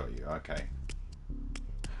one-shot you. Okay.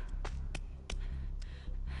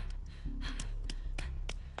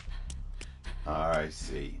 I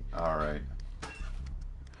see. All right.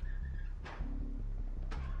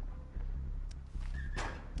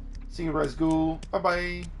 See you, Rezgul. Bye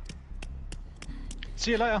bye.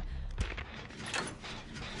 See you later.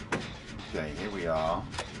 Okay, here we are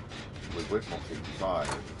with Whitmore 55.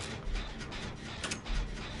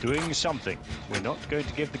 Doing something. We're not going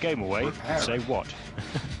to give the game away. Say what?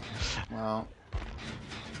 Well.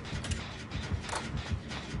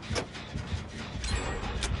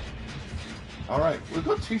 Alright, we've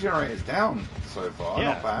got 2 generators down so far.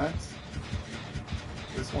 Not bad.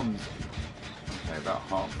 This one's about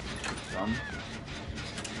half done.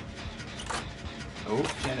 Oh,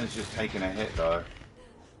 Jenna's just taken a hit though.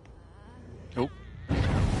 Oh.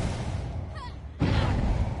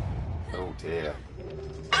 Oh dear.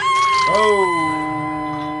 Oh!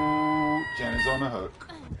 Jenna's on a hook.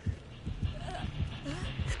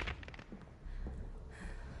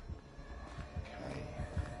 Okay.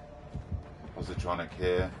 Positronic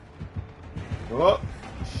here. Oh!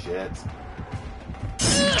 Shit.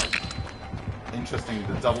 Interesting,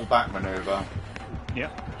 the double back maneuver.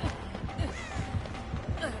 Yep.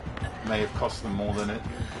 May have cost them more than it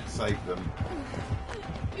saved them.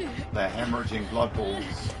 They're hemorrhaging blood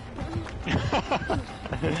balls.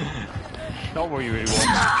 Not what you really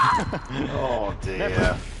want. Oh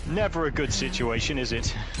dear. Never a good situation, is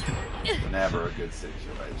it? Never a good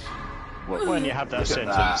situation. Well, when you have that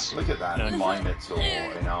sentence. Look at that Minotaur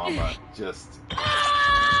in armor. Just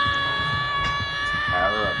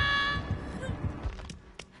terror.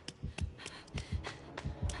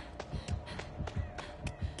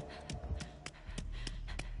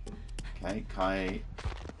 Okay, Kai.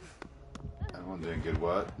 Everyone doing good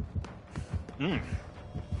work.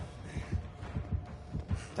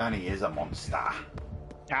 Danny is a monster.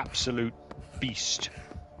 Absolute beast.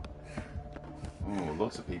 Ooh,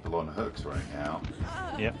 lots of people on hooks right now.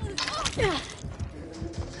 Yep.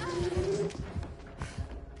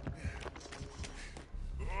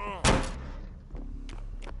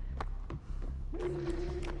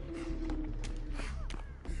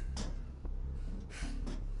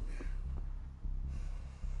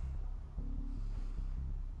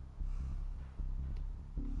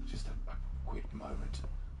 Just a quick moment.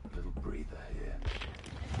 A little breather here.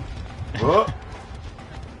 Whoa!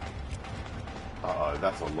 Uh-oh,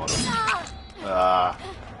 that's a lot of...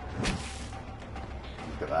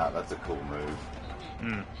 Look at that, that's a cool move.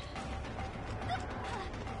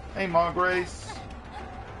 Hey, Margrace!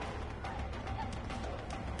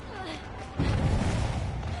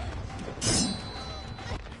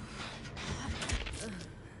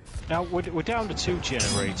 Now we're down to 2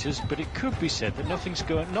 generators, but it could be said that nothing's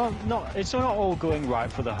going. It's not all going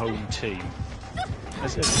right for the home team.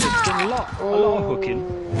 There's been a lot of hooking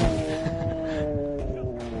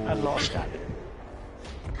and a lot of stabbing.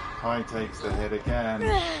 Kai takes the hit again.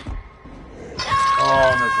 Oh,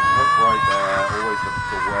 and there's a hook right there. Always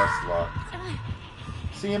the worst luck.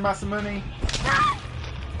 See you, Masamune.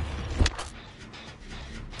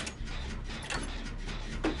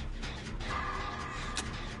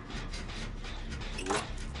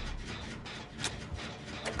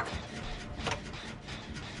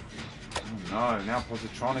 Oh, now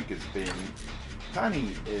Positronic is being...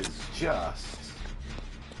 Danny is just...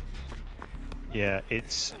 Yeah,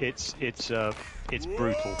 it's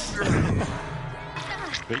brutal.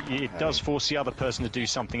 But it does force the other person to do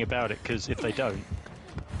something about it, because if they don't...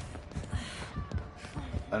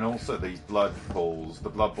 And also these blood balls, the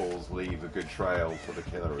blood balls leave a good trail for the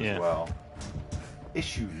killer as well.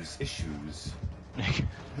 Issues.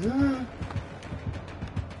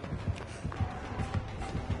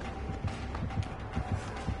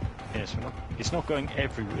 Yes, it's not going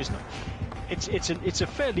everywhere. It's a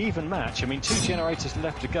fairly even match. I mean, 2 generators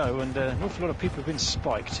left to go, and an awful lot of people have been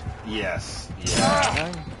spiked. Yes,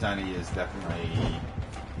 yeah. Danny has definitely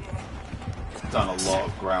done a lot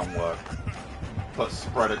of groundwork, but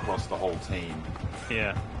spread across the whole team.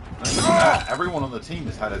 Yeah. And look at that. Everyone on the team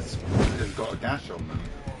has got a gash on them.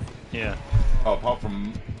 Yeah. Oh, apart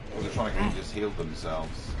from Positronic, who just healed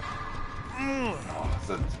themselves. Oh, it's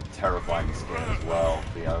a terrifying skin as well.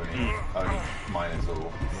 The only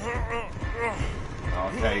Minotaur.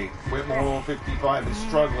 Okay, Whitmore 55 is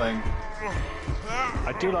struggling.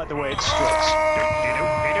 I do like the way it struts.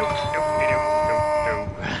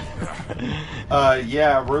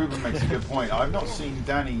 Yeah, Ruben makes a good point. I've not seen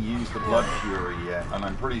Danny use the Blood Fury yet, and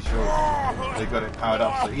I'm pretty sure they got it powered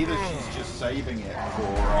up. So either she's just saving it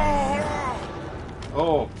for...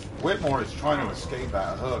 Oh, Whitmore is trying to escape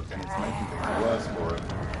that hook, and it's making things worse for him.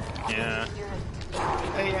 Yeah.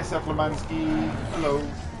 Hey, SF Lemansky. Hello.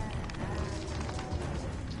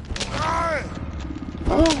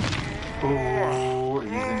 Oh,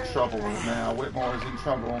 he's in trouble now. Whitmore is in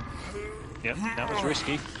trouble. Yep, that was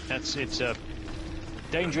risky. It's a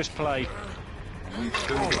dangerous play. We've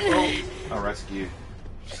still got a rescue.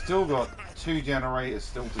 Still got 2 generators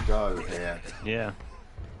still to go here. Yeah.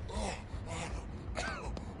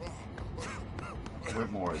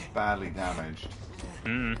 Whitmore is badly damaged.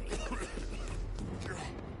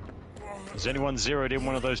 Has anyone zeroed in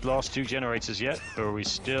one of those last 2 generators yet? Or are we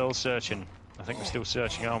still searching? I think we're still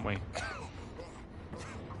searching, aren't we?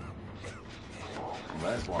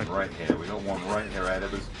 There's one right here. We got one right here ahead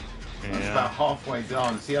of us. Yeah. It's about halfway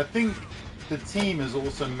done. See, I think the team has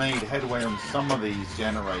also made headway on some of these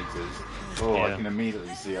generators. Oh, yeah. I can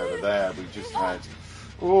immediately see over there. We've just had...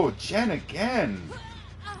 Oh, Jen again!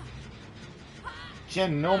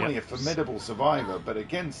 Jen, normally a formidable survivor, but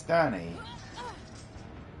against Danny...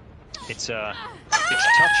 It's touch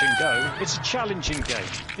and go. It's a challenging game.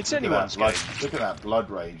 It's anyone's game. Look at that blood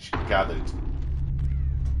rage gathered.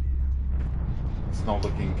 It's not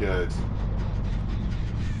looking good.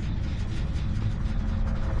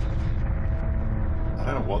 I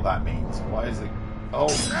don't know what that means. Why is it... Oh,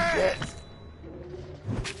 shit!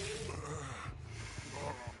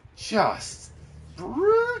 Just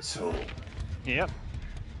brutal. Yep.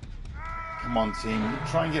 Come on, team.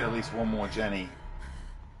 Try and get at least one more Jenny.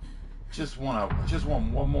 Just want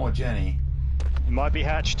one more Jenny. It might be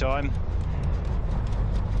hatch time.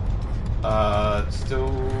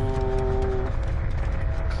 Still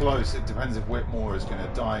close. It depends if Whitmore is going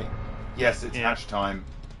to die. Yes, it's hatch time.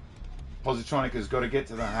 Positronica's got to get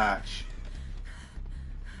to the hatch.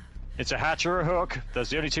 It's a hatch or a hook. That's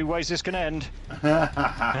the only 2 ways this can end. Oh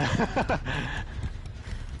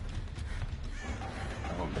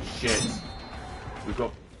shit! We've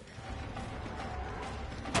got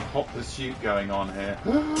hot pursuit going on here.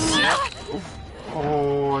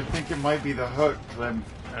 Oh, I think it might be the hook, Clem.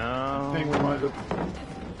 I think we might have...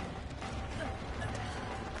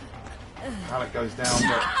 Pallet goes down,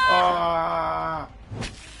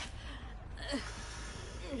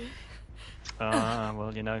 but...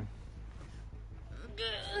 Well, you know.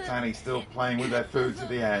 Danny's still playing with their food to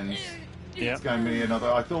the end. Yeah. It's going to be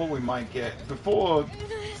another... I thought we might get... Before,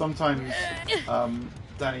 sometimes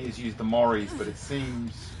Danny has used the Moris, but it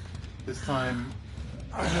seems this time...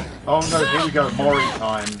 Oh no, here we go, Mori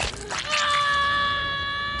time.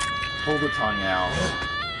 Pull the tongue out.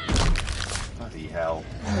 Bloody hell.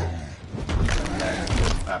 And then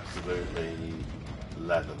absolutely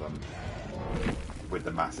leather them with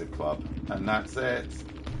the massive club. And that's it.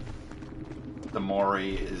 The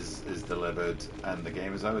Mori is delivered and the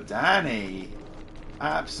game is over. Danny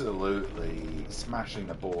absolutely smashing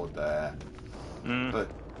the board there. But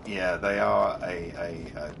yeah, they are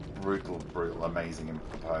a brutal, amazing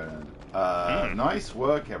opponent. Nice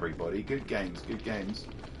work, everybody. Good games.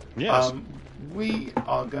 Yes. We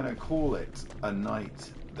are going to call it a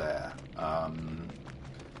night there.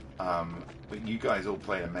 But you guys all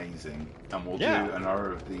play amazing, and we'll do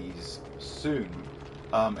another of these soon.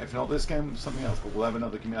 If not this game, something else. But we'll have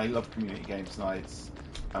another community. I love community games nights,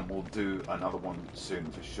 and we'll do another one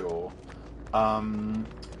soon for sure.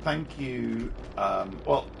 Thank you.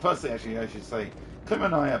 Well, firstly, actually, I should say, Clem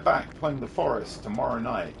and I are back playing The Forest tomorrow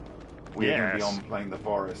night. We're going to be on playing The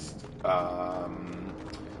Forest,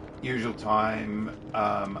 usual time,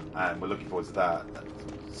 and we're looking forward to that.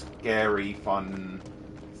 Scary, fun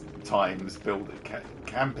times,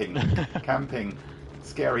 camping,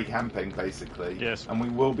 scary camping, basically. Yes. And we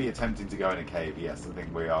will be attempting to go in a cave. Yes, I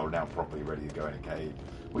think we are now properly ready to go in a cave.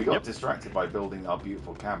 We got distracted by building our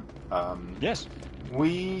beautiful camp. Yes.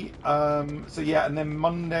 So yeah, and then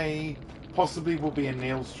Monday possibly will be a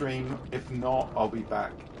Neil stream. If not, I'll be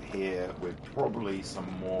back here with probably some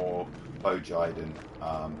more Bojiden.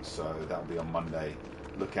 So that'll be on Monday.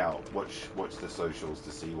 Look out, watch the socials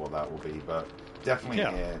to see what that will be. But definitely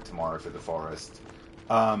here tomorrow for The Forest.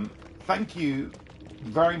 Thank you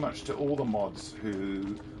very much to all the mods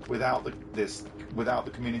who, without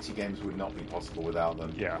the community games, would not be possible without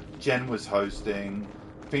them. Yeah. Jen was hosting.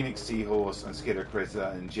 Phoenix Seahorse and Skidder Critter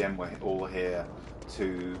and Jem were all here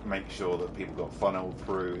to make sure that people got funneled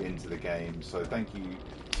through into the game. So thank you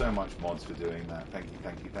so much, mods, for doing that. Thank you,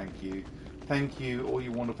 thank you, thank you. Thank you, all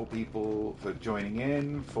you wonderful people, for joining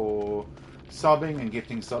in, for subbing and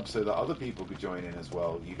gifting subs so that other people could join in as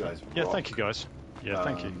well. You guys rock. Yeah, thank you, guys. Yeah,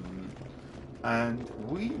 thank you. And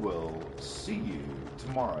we will see you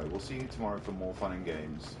tomorrow. We'll see you tomorrow for more fun and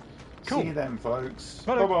games. Cool. See you then, folks.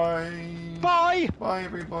 Hello. Bye-bye. Bye. Bye,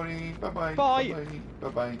 everybody. Bye-bye. Bye. Bye-bye.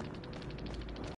 Bye-bye.